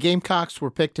 The Gamecocks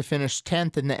were picked to finish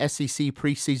 10th in the SEC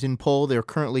preseason poll. They're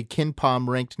currently KenPom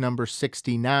ranked number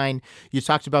 69. You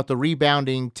talked about the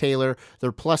rebounding, Taylor.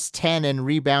 They're plus 10 in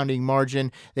rebounding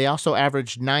margin. They also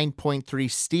averaged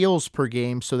 9.3 steals per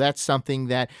game, so that's something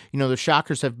that, the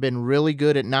Shockers have been really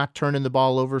good at not turning the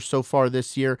ball over so far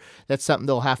this year. That's something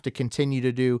they'll have to continue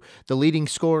to do. The leading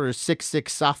scorer is 6'6"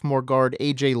 sophomore guard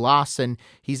A.J. Lawson.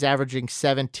 He's averaging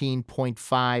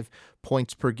 17.5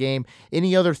 points per game.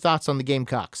 Any other thoughts on the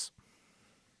Gamecocks?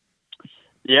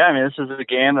 Yeah, this is a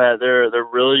game that they're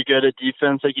really good at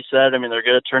defense, like you said. They're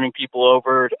good at turning people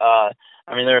over.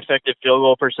 Their effective field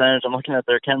goal percentage, I'm looking at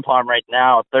their KenPom right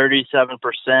now, 37%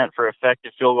 for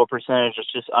effective field goal percentage.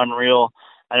 It's just unreal.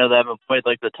 I know they haven't played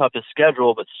like the toughest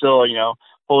schedule, but still,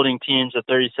 holding teams at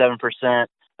 37%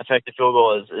 effective field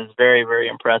goal is very, very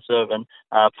impressive, and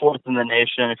fourth in the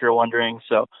nation, if you're wondering.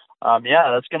 So,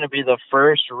 that's going to be the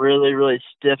first really, really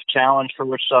stiff challenge for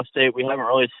Wichita State. We haven't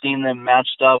really seen them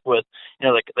matched up with,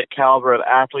 the caliber of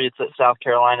athletes that South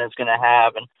Carolina is going to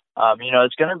have. And,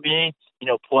 it's going to be,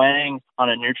 playing on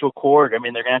a neutral court. I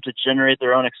mean, they're going to have to generate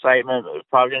their own excitement. It's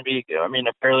probably going to be,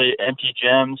 a fairly empty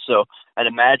gym. So I'd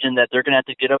imagine that they're going to have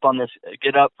to get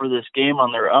up for this game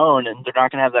on their own, and they're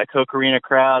not going to have that Koch Arena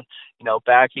crowd,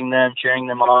 backing them, cheering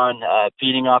them on,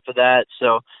 feeding off of that.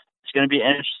 So it's going to be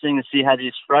interesting to see how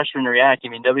these freshmen react. I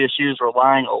mean, WSU is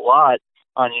relying a lot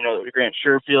on, Grant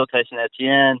Sherfield, Tyson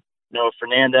Etienne,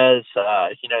 Fernandez,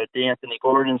 D'Anthony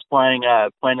Gordon's playing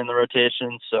in the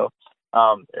rotation. So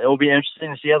it will be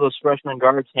interesting to see how those freshman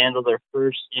guards handle their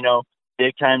first,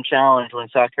 big time challenge when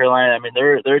South Carolina. I mean,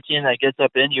 they're a team that gets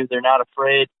up in you. They're not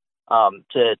afraid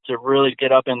to really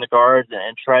get up in the guards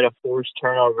and try to force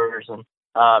turnovers. And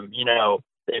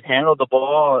they've handled the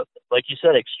ball, like you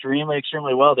said, extremely,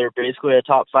 extremely well. They're basically a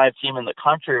top 5 team in the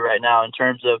country right now in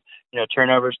terms of,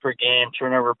 turnovers per game,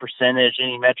 turnover percentage,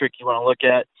 any metric you want to look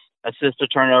at. Assist to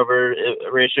turnover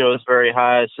ratio is very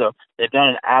high. So they've done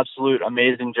an absolute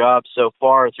amazing job so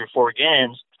far through 4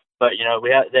 games. But,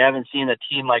 they haven't seen a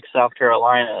team like South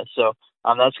Carolina. So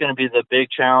that's going to be the big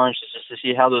challenge, is just to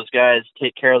see how those guys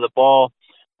take care of the ball.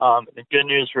 The good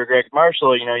news for Greg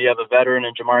Marshall, you have a veteran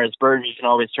in Jamarius Burton you can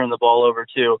always turn the ball over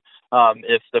to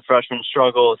if the freshmen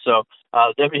struggle. So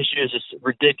WSU is just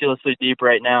ridiculously deep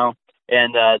right now.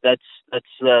 And that's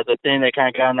the thing that kind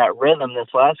of got in that rhythm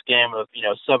this last game of,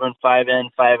 7-5 in,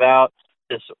 5 out,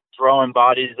 just throwing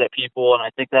bodies at people. And I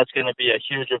think that's going to be a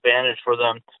huge advantage for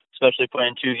them, especially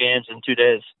playing 2 games in 2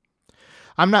 days.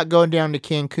 I'm not going down to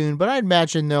Cancun, but I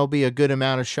imagine there'll be a good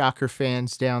amount of Shocker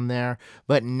fans down there.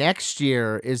 But next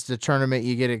year is the tournament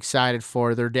you get excited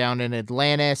for. They're down in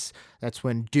Atlantis. That's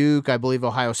when Duke, I believe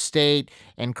Ohio State,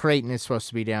 and Creighton is supposed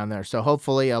to be down there. So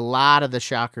hopefully a lot of the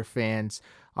Shocker fans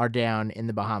are down in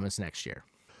the Bahamas next year.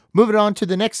 Moving on to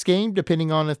the next game,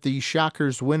 depending on if the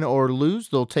Shockers win or lose,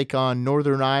 they'll take on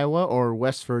Northern Iowa or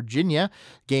West Virginia.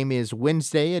 Game is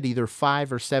Wednesday at either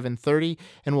 5 or 7:30,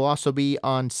 and will also be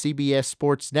on CBS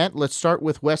Sportsnet. Let's start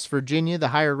with West Virginia, the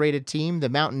higher-rated team. The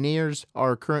Mountaineers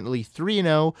are currently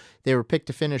 3-0. They were picked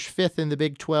to finish 5th in the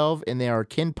Big 12, and they are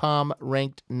KenPom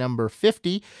ranked number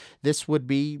 50. This would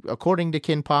be, according to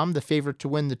KenPom, the favorite to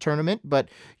win the tournament. But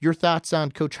your thoughts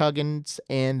on Coach Huggins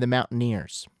and the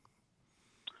Mountaineers?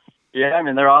 Yeah, I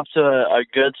mean, they're off to a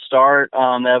good start. They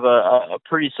have a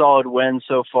pretty solid win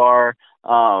so far.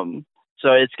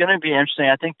 So it's going to be interesting.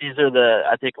 I think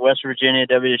West Virginia,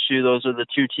 WSU, those are the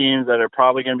 2 teams that are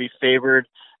probably going to be favored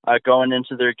going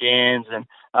into their games. And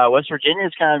West Virginia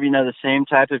is kind of, the same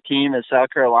type of team as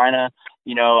South Carolina.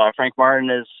 Frank Martin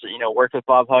has, worked with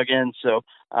Bob Huggins. So,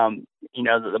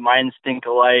 the minds think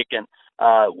alike. And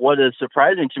what is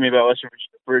surprising to me about West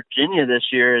Virginia this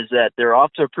year is that they're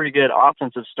off to a pretty good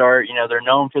offensive start. They're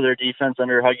known for their defense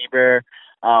under Huggy Bear,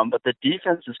 but the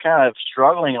defense is kind of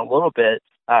struggling a little bit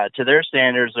to their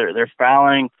standards. They're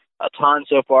fouling a ton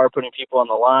so far, putting people on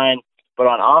the line. But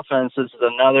on offense, this is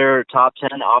another top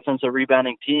 10 offensive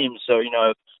rebounding team. So,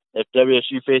 if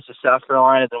WSU faces South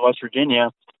Carolina and West Virginia,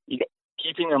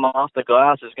 keeping them off the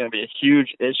glass is going to be a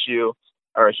huge issue,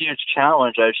 or a huge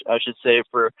challenge, I should say,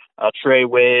 for Trey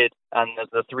Wade and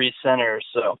the 3 centers.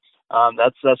 So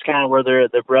that's kind of where they're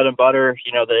the bread and butter.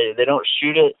 They don't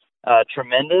shoot it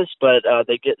tremendous, but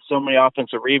they get so many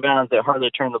offensive rebounds. They hardly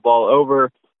turn the ball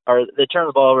over, or they turn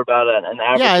the ball over about an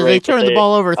average. Yeah, they turn the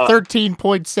ball over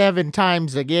 13.7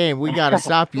 times a game. We got to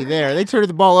stop you there. They turn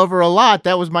the ball over a lot.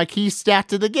 That was my key stat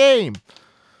to the game.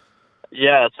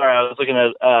 Yeah, sorry, I was looking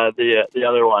at the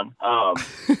other one. So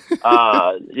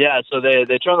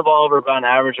they turn the ball over about an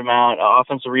average amount.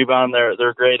 Offensive rebound,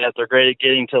 they're great at. They're great at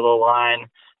getting to the line.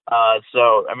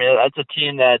 So I mean, that's a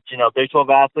team that Big 12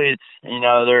 athletes.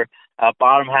 They're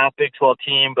bottom half Big 12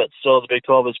 team, but still the Big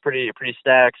 12 is pretty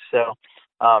stacked. So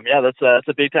that's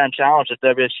a big time challenge if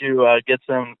WSU gets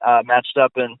them matched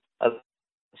up in the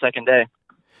second day.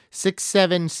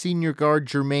 6'7" senior guard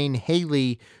Jermaine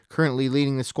Haley currently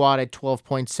leading the squad at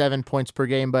 12.7 points per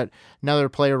game, but another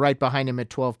player right behind him at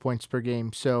 12 points per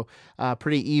game. So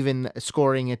pretty even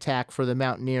scoring attack for the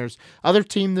Mountaineers. Other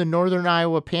team, the Northern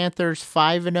Iowa Panthers,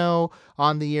 5-0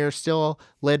 on the year, still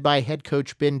led by head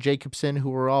coach Ben Jacobson, who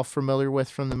we're all familiar with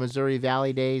from the Missouri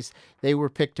Valley days. They were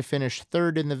picked to finish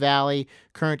 3rd in the Valley,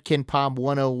 current KenPom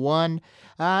 101.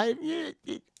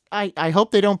 I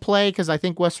hope they don't play because I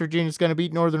think West Virginia is going to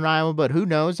beat Northern Iowa, but who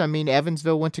knows? I mean,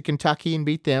 Evansville went to Kentucky and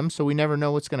beat them, so we never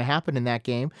know what's going to happen in that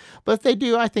game. But if they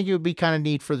do, I think it would be kind of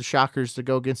neat for the Shockers to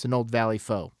go against an old Valley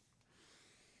foe.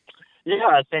 Yeah,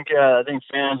 I think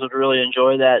fans would really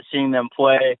enjoy that, seeing them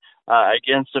play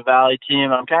against a Valley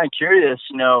team. I'm kind of curious,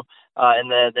 in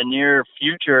the near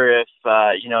future,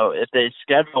 if they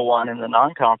schedule one in the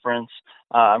non-conference.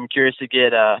 I'm curious to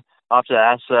get. I'll have to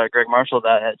ask Greg Marshall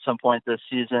that at some point this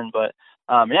season. But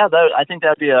I think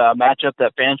that'd be a matchup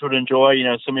that fans would enjoy.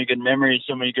 So many good memories,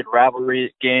 so many good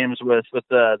rivalry games with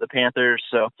the Panthers.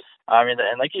 So and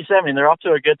like you said, they're off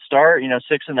to a good start.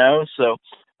 6-0. So.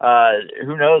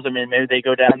 Who knows? Maybe they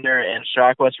go down there and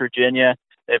shock West Virginia.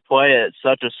 They play at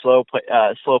such a slow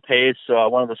pace,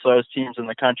 one of the slowest teams in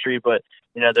the country, but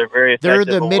they're very effective.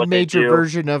 They're the mid-major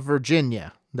version of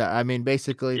Virginia.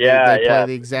 Basically, they play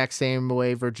the exact same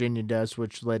way Virginia does,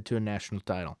 which led to a national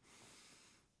title.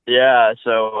 Yeah.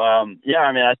 So,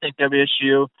 I think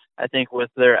WSU, with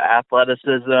their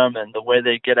athleticism and the way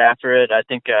they get after it, I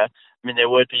think, they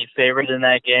would be favored in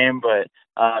that game, but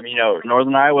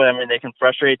Northern Iowa, they can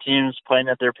frustrate teams playing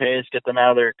at their pace, get them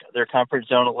out of their comfort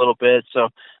zone a little bit. So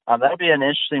that'll be an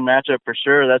interesting matchup for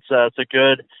sure. It's a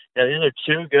good. These are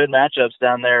two good matchups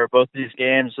down there. Both these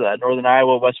games, Northern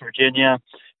Iowa, West Virginia,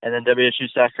 and then WSU,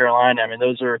 South Carolina.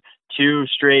 Those are two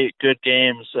straight good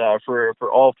games for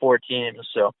all four teams.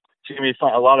 So it's gonna be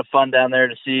fun, a lot of fun down there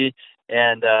to see.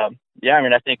 And I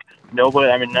think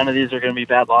none of these are gonna be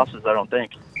bad losses. I don't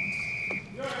think.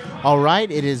 All right,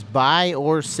 it is buy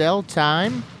or sell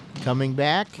time. Coming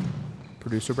back,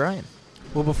 producer Brian.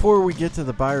 Well, before we get to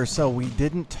the buy or sell, we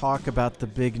didn't talk about the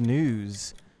big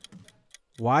news.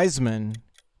 Wiseman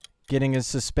getting a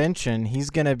suspension.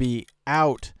 He's going to be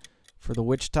out for the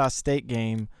Wichita State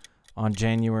game on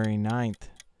January 9th.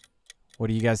 What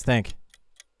do you guys think?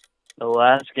 The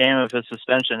last game of his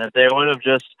suspension. If they would have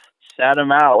just sat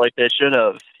him out like they should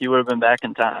have, he would have been back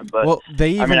in time. But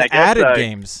they even added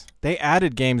games. They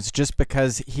added games just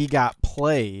because he got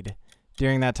played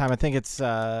during that time. I think it's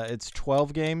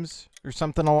 12 games or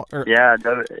something. Yeah,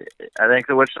 I think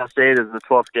the Wichita State is the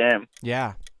 12th game.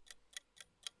 Yeah.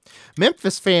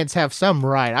 Memphis fans have some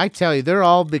right. I tell you, they're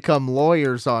all become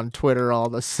lawyers on Twitter all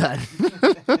of a sudden.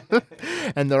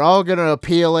 And they're all going to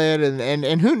appeal it.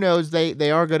 And who knows,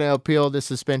 they are going to appeal the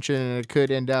suspension, and it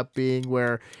could end up being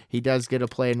where he does get a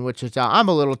play in Wichita. I'm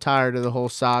a little tired of the whole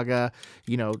saga.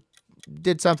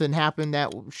 Did something happen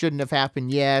that shouldn't have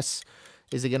happened? Yes.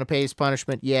 Is he going to pay his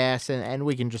punishment? Yes. And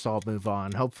we can just all move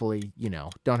on. Hopefully,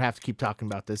 don't have to keep talking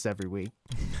about this every week.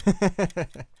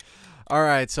 All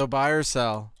right, so buy or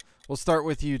sell. We'll start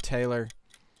with you, Taylor.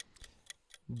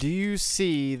 Do you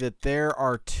see that there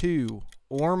are 2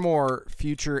 or more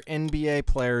future NBA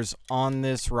players on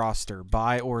this roster,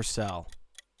 buy or sell?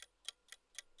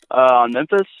 On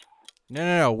Memphis?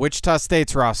 No. Wichita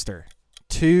State's roster.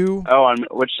 2. Oh, on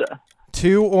Wichita.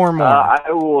 2 or more.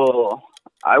 I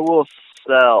will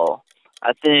sell.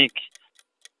 I think,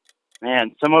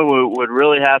 someone would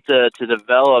really have to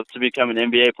develop to become an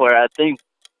NBA player. I think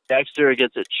Dexter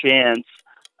gets a chance.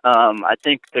 I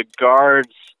think the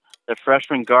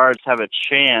freshman guards have a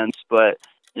chance, but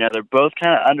they're both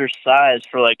kind of undersized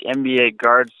for like NBA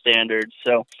guard standards,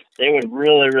 so they would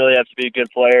really, really have to be good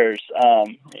players.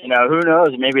 Who knows?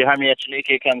 Maybe Jaime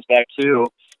Echenike comes back too,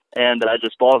 and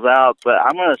just balls out. But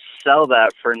I'm gonna sell that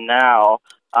for now.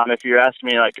 If you're asking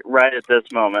me, like right at this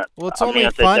moment. Well, it's only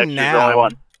fun now.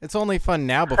 It's only fun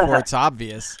now before it's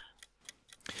obvious.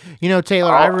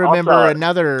 Taylor, I remember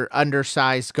another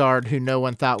undersized guard who no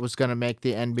one thought was going to make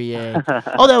the NBA.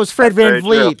 That was Fred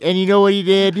VanVleet. And you know what he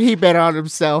did? He bet on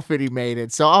himself and he made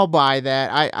it. So I'll buy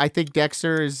that. I think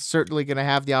Dexter is certainly going to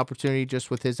have the opportunity just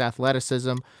with his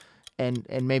athleticism and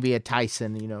maybe a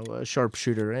Tyson, a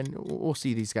sharpshooter. And we'll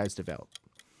see these guys develop.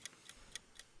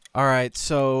 All right,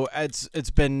 so it's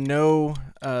been no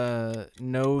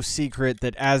secret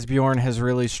that Asbjorn has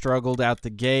really struggled out the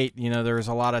gate. There was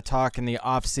a lot of talk in the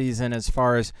offseason as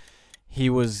far as he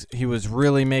was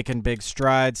really making big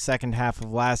strides. Second half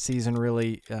of last season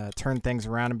really turned things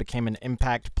around and became an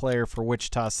impact player for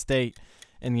Wichita State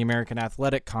in the American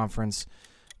Athletic Conference.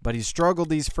 But he struggled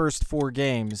these first 4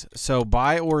 games. So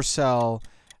buy or sell,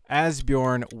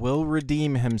 Asbjorn will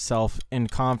redeem himself in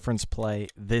conference play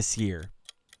this year.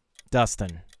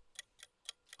 Dustin.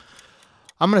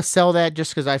 I'm going to sell that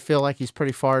just because I feel like he's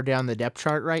pretty far down the depth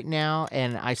chart right now,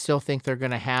 and I still think they're going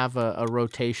to have a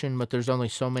rotation, but there's only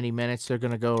so many minutes they're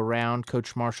going to go around.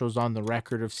 Coach Marshall's on the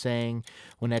record of saying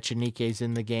when Echenike's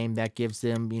in the game, that gives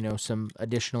them, some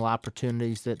additional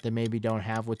opportunities that they maybe don't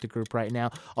have with the group right now,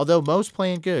 although Mo's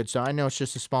playing good, so I know it's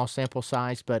just a small sample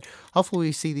size, but hopefully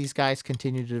we see these guys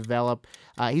continue to develop.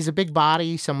 He's a big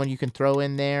body, someone you can throw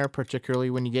in there,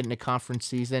 particularly when you get into conference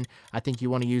season. I think you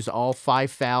want to use all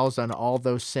 5 fouls on all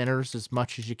those centers as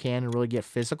much as you can and really get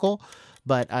physical,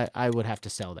 but I would have to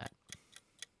sell that.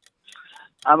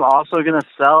 I'm also going to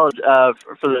sell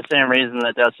for the same reason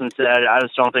that Dustin said. I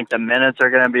just don't think the minutes are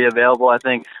going to be available. I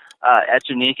think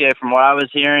Echenique, from what I was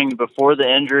hearing before the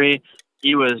injury,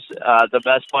 he was the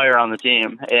best player on the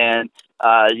team. And,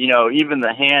 even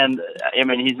the hand, I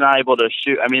mean, he's not able to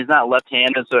shoot. I mean, he's not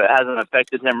left-handed, so it hasn't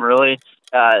affected him really.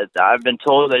 I've been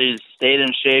told that he's stayed in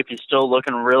shape. He's still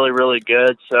looking really, really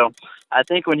good. So I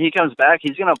think when he comes back,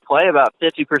 he's going to play about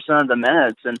 50% of the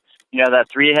minutes. And, that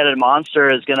three-headed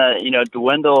monster is going to,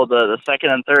 dwindle the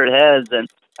second and third heads. And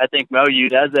I think Mo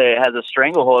Udeze has a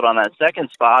stranglehold on that second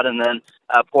spot. And then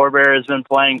Pourbaix has been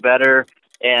playing better.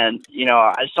 And,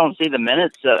 I just don't see the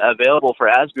minutes available for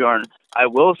Asbjorn. I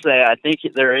will say I think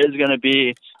there is going to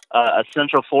be a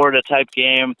Central Florida type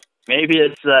game. Maybe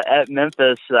it's at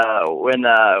Memphis when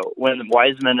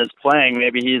Wiseman is playing.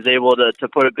 Maybe he's able to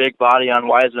put a big body on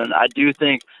Wiseman. I do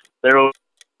think there will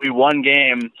be one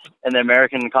game in the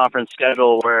American Conference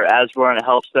schedule where Asbjorn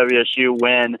helps WSU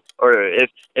win, or if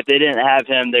they didn't have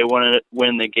him, they wouldn't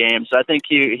win the game. So I think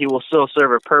he will still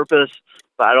serve a purpose,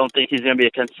 but I don't think he's going to be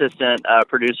a consistent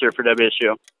producer for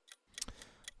WSU.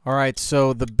 All right,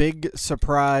 so the big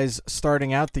surprise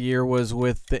starting out the year was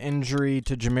with the injury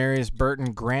to Jamarius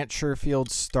Burton. Grant Sherfield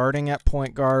starting at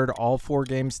point guard all 4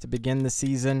 games to begin the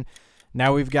season.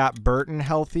 Now we've got Burton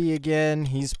healthy again.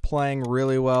 He's playing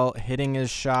really well, hitting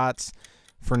his shots.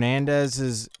 Fernandez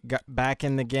is back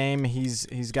in the game.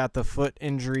 He's got the foot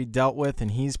injury dealt with,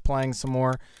 and he's playing some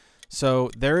more.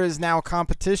 So there is now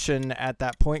competition at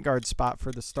that point guard spot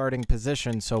for the starting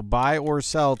position. So buy or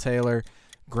sell, Taylor.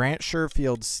 Grant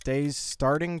Sherfield stays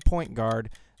starting point guard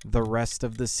the rest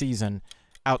of the season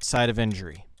outside of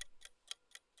injury.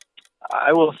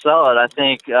 I will sell it. I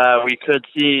think we could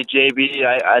see JB.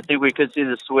 I think we could see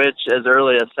the switch as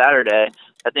early as Saturday.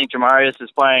 I think Jamarius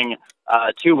is playing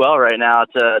too well right now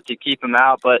to keep him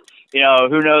out. But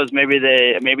who knows?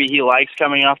 Maybe he likes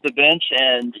coming off the bench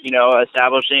and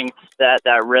establishing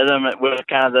that rhythm with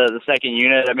kind of the second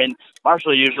unit. I mean,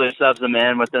 Marshall usually subs them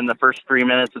in within the first 3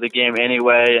 minutes of the game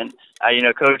anyway. And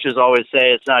coaches always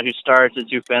say it's not who starts,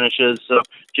 it's who finishes. So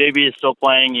JB is still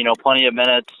playing plenty of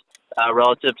minutes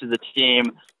relative to the team.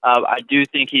 I do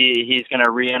think he's going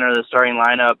to re-enter the starting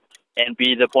lineup and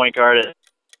be the point guard at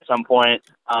some point.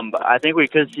 But I think we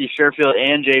could see Sherfield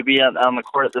and JB on the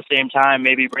court at the same time,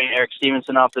 maybe bring Eric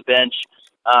Stevenson off the bench.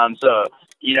 So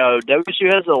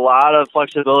WSU has a lot of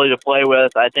flexibility to play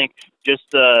with. I think just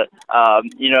the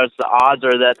odds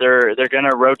are that they're going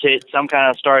to rotate some kind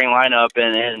of starting lineup,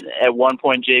 and at one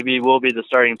point JB will be the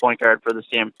starting point guard for this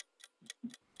team.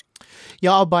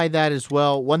 Yeah, I'll buy that as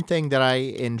well. One thing that I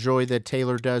enjoy that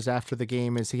Taylor does after the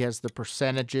game is he has the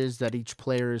percentages that each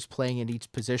player is playing in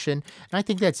each position. And I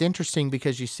think that's interesting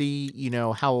because you see,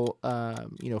 how,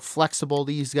 flexible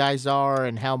these guys are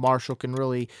and how Marshall can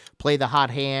really play the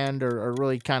hot hand or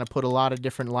really kind of put a lot of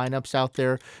different lineups out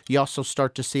there. You also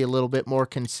start to see a little bit more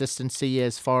consistency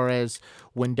as far as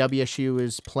when WSU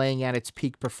is playing at its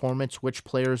peak performance, which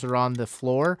players are on the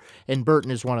floor, and Burton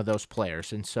is one of those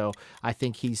players. And so I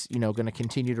think he's, going to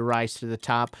continue to rise to the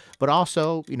top. But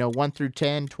also, 1 through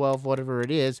 10, 12, whatever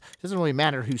it is, doesn't really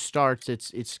matter who starts.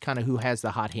 It's kind of who has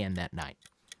the hot hand that night.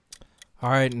 All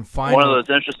right, and finally, one of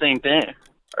the interesting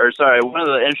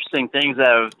things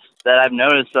that I've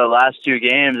noticed the last 2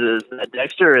 games is that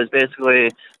Dexter is basically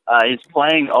he's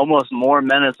playing almost more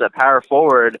minutes at power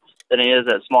forward than he is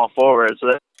at small forward. So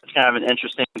that's kind of an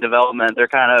interesting development. They're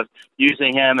kind of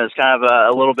using him as kind of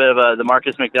a little bit of the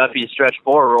Marcus McDuffie stretch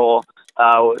 4 role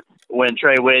when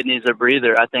Trey Wade needs a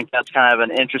breather. I think that's kind of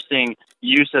an interesting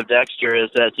use of Dexter, is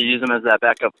that to use him as that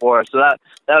backup 4. So that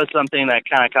was something that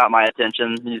kind of caught my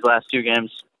attention these last 2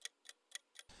 games.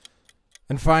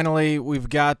 And finally, we've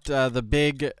got the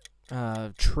big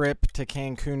trip to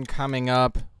Cancun coming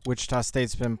up. Wichita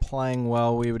State's been playing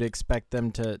well. We would expect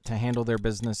them to handle their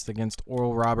business against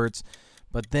Oral Roberts.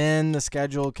 But then the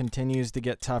schedule continues to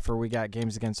get tougher. We got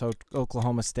games against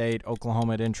Oklahoma State,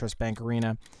 Oklahoma at Intrust Bank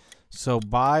Arena. So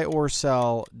buy or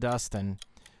sell, Dustin.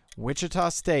 Wichita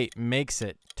State makes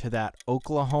it to that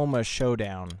Oklahoma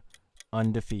showdown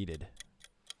undefeated.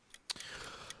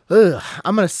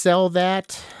 I'm going to sell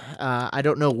that. I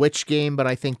don't know which game, but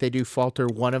I think they do falter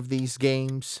one of these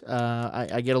games.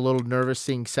 I get a little nervous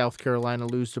seeing South Carolina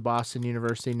lose to Boston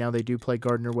University. Now they do play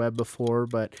Gardner-Webb before,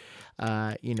 but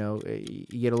you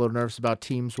get a little nervous about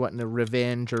teams wanting a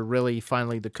revenge, or really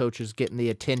finally the coaches getting the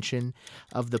attention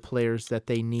of the players that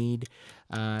they need.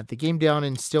 The game down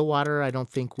in Stillwater, I don't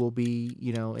think will be,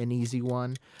 an easy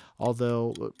one.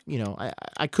 Although,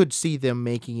 I could see them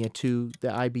making it to the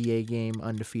IBA game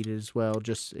undefeated as well.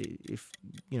 Just if,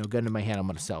 gun to my head, I'm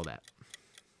going to sell that.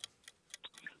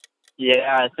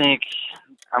 Yeah, I think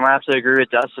I'm gonna have to agree with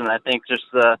Dustin. I think just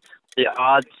the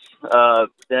odds of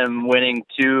them winning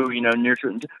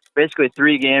basically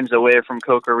 3 games away from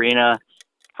Koch Arena,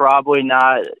 probably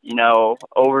not,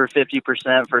 over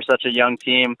 50% for such a young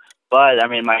team. But I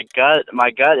mean, my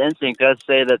gut instinct does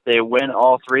say that they win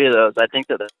all 3 of those. I think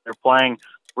that they're playing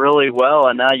really well,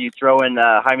 and now you throw in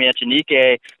Jaime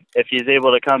Echenique. If he's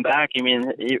able to come back, I mean,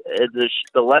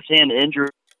 the left hand injury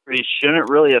shouldn't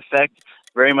really affect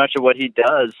very much of what he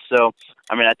does. So,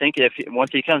 I mean, I think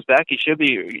once he comes back, he should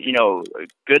be,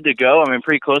 good to go. I mean,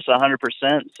 pretty close to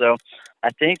 100%. So, I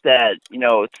think that,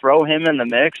 throw him in the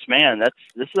mix, man.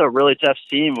 This is a really tough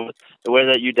team with the way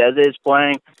that Udeze is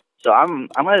playing. So I'm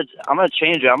gonna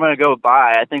change it. I'm gonna go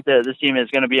by. I think that this team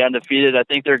is gonna be undefeated. I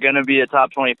think they're gonna be a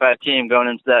top 25 team going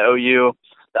into that OU,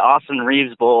 the Austin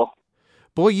Reeves Bowl.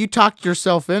 Boy, you talked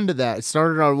yourself into that. It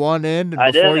started on one end,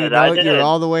 and before you know it, you're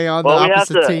all the way on the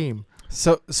opposite team.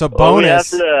 So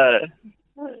bonus.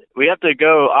 We have to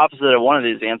go opposite of one of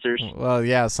these answers. Well,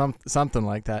 yeah, something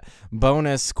like that.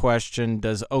 Bonus question: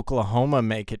 does Oklahoma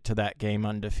make it to that game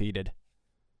undefeated?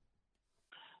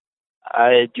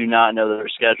 I do not know their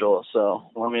schedule, so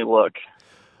let me look.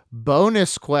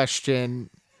 Bonus question: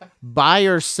 buy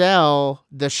or sell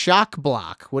the Shock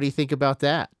Block? What do you think about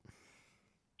that?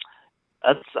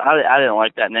 I didn't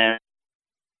like that name.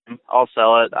 I'll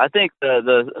sell it. I think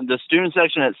the student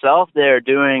section itself, they're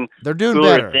doing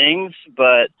better things,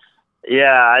 but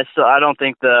yeah, I don't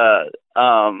think they're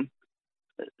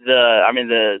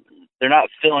not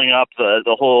filling up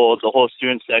the whole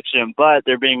student section, but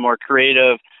they're being more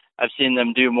creative. I've seen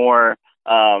them do more,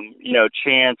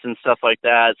 chants and stuff like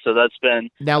that. So that's been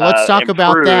now. Let's talk improved.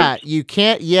 about that. You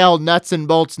can't yell nuts and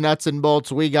bolts.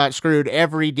 We got screwed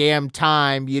every damn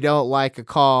time you don't like a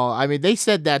call. I mean, they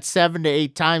said that 7 to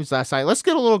 8 times last night. Let's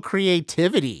get a little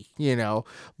creativity,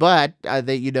 But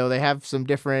they have some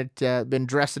different. Been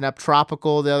dressing up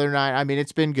tropical the other night. I mean,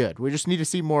 it's been good. We just need to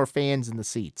see more fans in the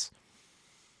seats.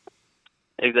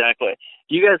 Exactly.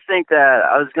 Do you guys think that,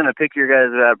 I was going to pick your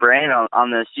guys' brain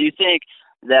on this, do you think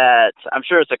that, I'm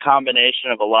sure it's a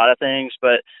combination of a lot of things,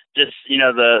 but just,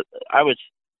 I would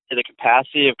say the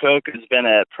capacity of Koch has been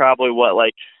at probably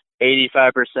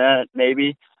 85%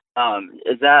 maybe?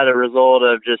 Is that a result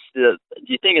of just, do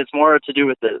you think it's more to do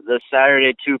with the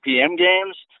Saturday 2 p.m.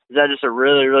 games? Is that just a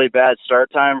really, really bad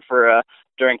start time for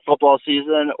during football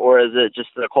season, or is it just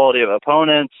the quality of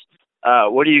opponents?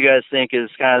 What do you guys think is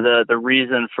kind of the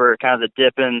reason for kind of the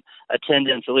dip in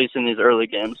attendance, at least in these early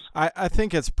games? I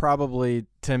think it's probably,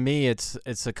 to me, it's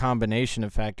a combination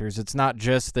of factors. It's not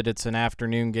just that it's an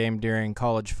afternoon game during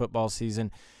college football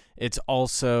season. It's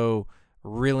also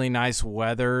really nice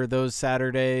weather those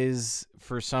Saturdays.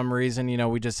 For some reason,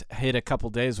 we just hit a couple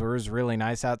days where it was really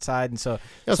nice outside, and so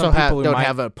you also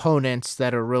have opponents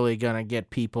that are really going to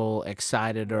get people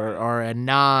excited, or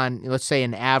let's say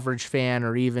an average fan,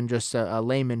 or even just a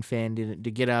layman fan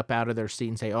to get up out of their seat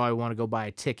and say, "Oh, I want to go buy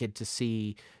a ticket to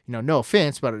see." No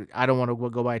offense, but I don't want to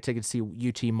go buy a ticket to see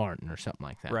UT Martin or something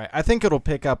like that. Right. I think it'll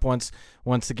pick up once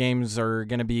the games are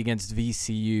going to be against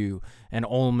VCU and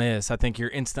Ole Miss. I think you're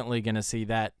instantly going to see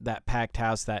that packed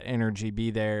house, that energy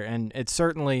be there. And it's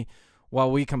certainly, while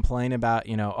we complain about,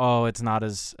 it's not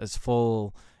as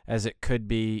full as it could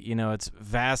be, it's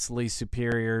vastly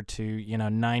superior to,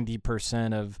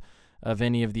 90% of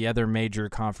any of the other major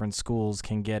conference schools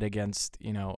can get against,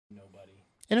 nobody.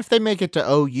 And if they make it to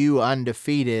OU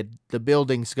undefeated, the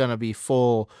building's going to be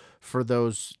full for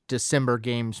those December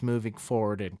games moving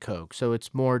forward in Koch. So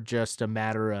it's more just a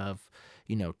matter of,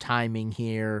 timing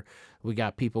here. We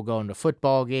got people going to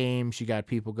football games. You got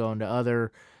people going to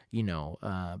other,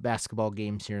 basketball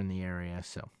games here in the area.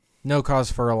 So no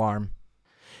cause for alarm.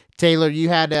 Taylor, you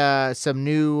had some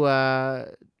new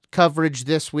coverage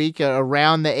this week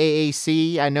around the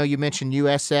AAC. I know you mentioned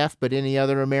USF, but any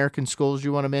other American schools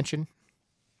you want to mention?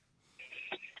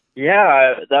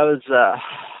 Yeah, that was.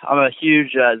 I'm a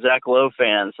huge Zach Lowe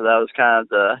fan, so that was kind of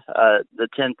the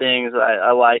 10 things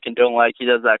I like and don't like. He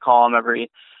does that column every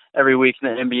week in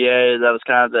the NBA. That was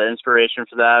kind of the inspiration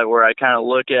for that, where I kind of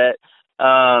look at,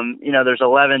 there's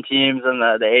 11 teams in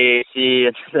the AAC.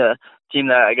 It's the team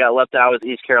that I got left out was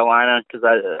East Carolina because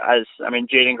I mean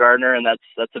Jaden Gardner, and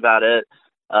that's about it.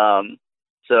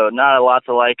 So not a lot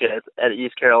to like at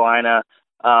East Carolina.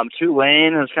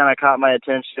 Tulane has kind of caught my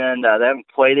attention. They haven't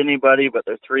played anybody, but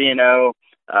they're 3-0.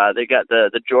 They got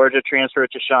the Georgia transfer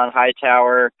to Sean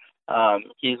Hightower.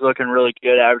 He's looking really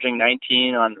good, averaging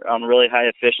 19 on really high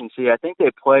efficiency. I think they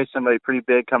play somebody pretty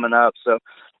big coming up, so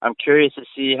I'm curious to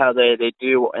see how they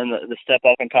do in the step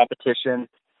up in competition.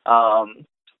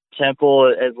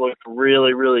 Temple has looked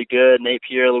really, really good. Nate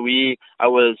Pierre-Louis, I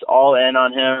was all in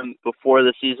on him before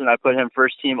the season. I put him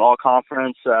first team all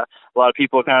conference. A lot of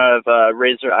people kind of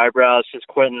raised their eyebrows because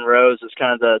Quentin Rose is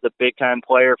kind of the big time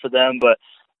player for them, but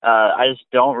I just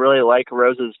don't really like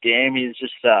Rose's game. He's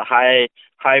just a high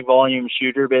volume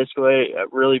shooter, basically,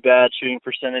 really bad shooting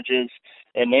percentages.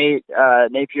 And Nate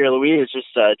Pierre-Louis is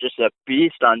just a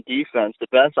beast on defense, the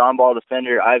best on-ball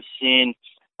defender I've seen.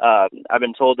 I've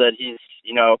been told that he's,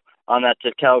 on that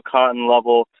Cal Cotton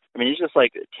level. I mean, he's just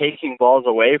like taking balls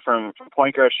away from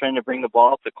point guards trying to bring the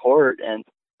ball up the court. And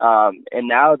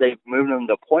now they've moved him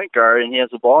to point guard, and he has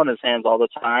the ball in his hands all the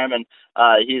time. And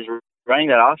he's running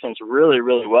that offense really,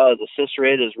 really well. His assist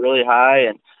rate is really high,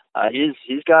 and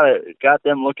he's got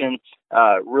them looking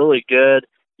really good.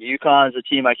 UConn is a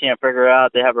team I can't figure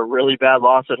out. They have a really bad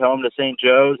loss at home to St.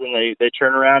 Joe's, and they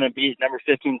turn around and beat number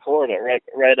 15 Florida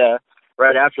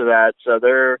right after that. So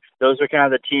those are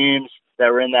kind of the teams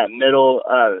that were in that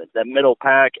middle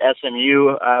pack.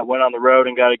 SMU went on the road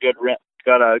and got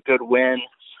a good win.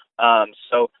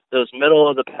 So those middle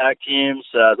of the pack teams,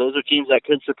 those are teams that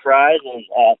could surprise, and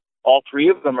all three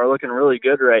of them are looking really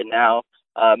good right now.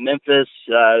 Memphis,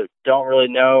 don't really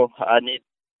know. I need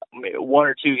one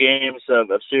or two games of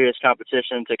serious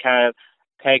competition to kind of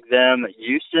peg them.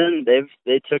 Houston,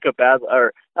 they took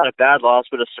not a bad loss,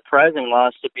 but a surprising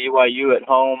loss to BYU at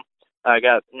home.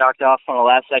 Got knocked off on a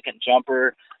last-second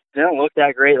jumper. Didn't look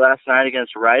that great last night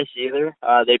against Rice either.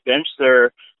 They benched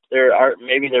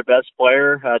maybe their best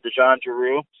player, DeJon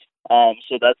Jarreau.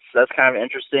 So that's kind of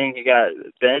interesting. He got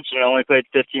benched and only played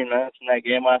 15 minutes in that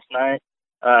game last night.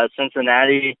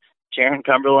 Cincinnati, Jaron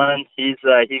Cumberland, he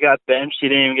got benched. He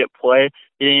didn't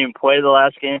even play the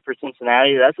last game for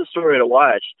Cincinnati. That's a story to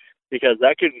watch, because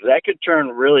that could turn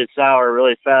really sour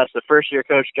really fast. The first-year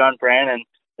coach, John Brannon,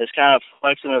 is kind of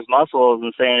flexing his muscles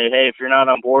and saying, hey, if you're not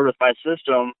on board with my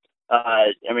system,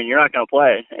 you're not going to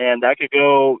play. And that could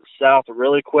go south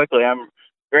really quickly. I'm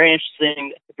very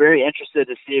interested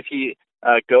to see if he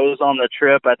goes on the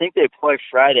trip. I think they play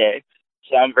Friday.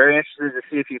 So I'm very interested to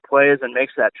see if he plays and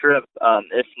makes that trip.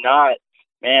 If not,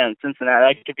 man,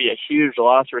 Cincinnati, that could be a huge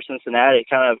loss for Cincinnati.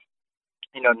 Kind of,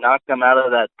 knock them out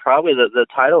of that, probably the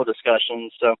title discussion.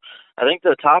 So I think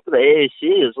the top of the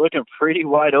AAC is looking pretty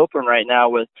wide open right now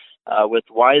with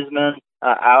Wiseman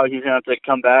out. He's going to have to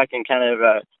come back and kind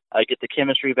of get the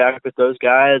chemistry back with those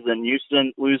guys. And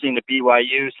Houston losing to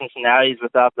BYU. Cincinnati's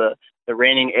without the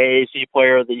reigning AAC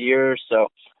player of the year. So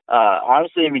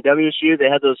honestly, WSU, they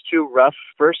had those two rough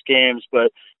first games,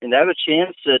 but they have a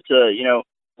chance to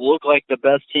look like the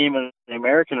best team in the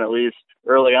American, at least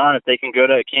early on, if they can go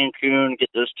to Cancun, get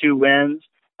those 2 wins,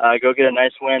 go get a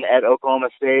nice win at Oklahoma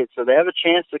State. So they have a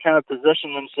chance to kind of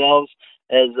position themselves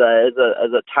as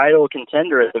a title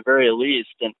contender at the very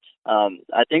least. And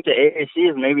I think the AAC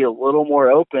is maybe a little more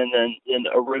open than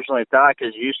originally thought,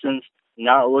 because Houston's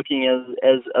not looking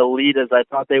as elite as I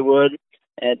thought they would.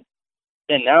 And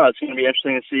now it's going to be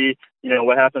interesting to see,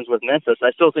 what happens with Memphis.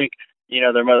 I still think,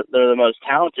 they're the most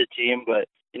talented team, but,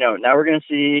 now we're going to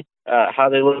see how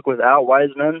they look without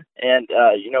Wiseman and,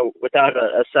 without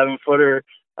a 7-footer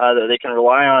that they can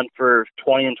rely on for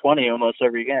 20 and 20 almost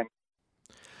every game.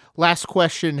 Last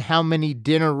question, how many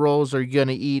dinner rolls are you going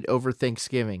to eat over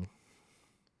Thanksgiving?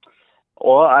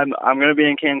 Well, I'm going to be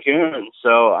in Cancun,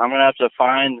 so I'm going to have to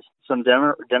find some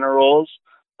dinner rolls.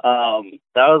 That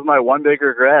was my one big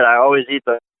regret. I always eat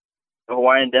the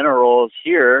Hawaiian dinner rolls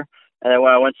here, and then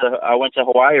when I went to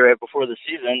Hawaii right before the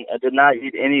season, I did not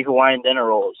eat any Hawaiian dinner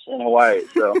rolls in Hawaii.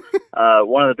 So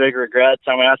one of the big regrets.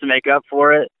 I'm going to have to make up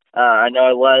for it. I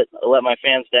know I let my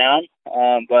fans down, but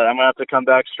I'm going to have to come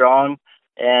back strong,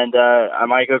 and I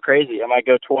might go crazy. I might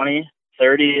go 20,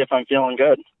 30 if I'm feeling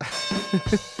good.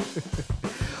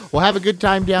 Well, have a good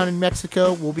time down in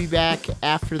Mexico. We'll be back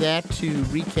after that to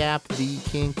recap the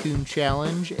Cancun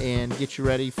Challenge and get you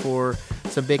ready for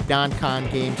some big non-con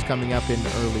games coming up in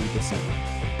early December.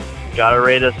 Gotta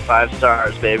rate us 5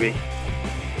 stars, baby.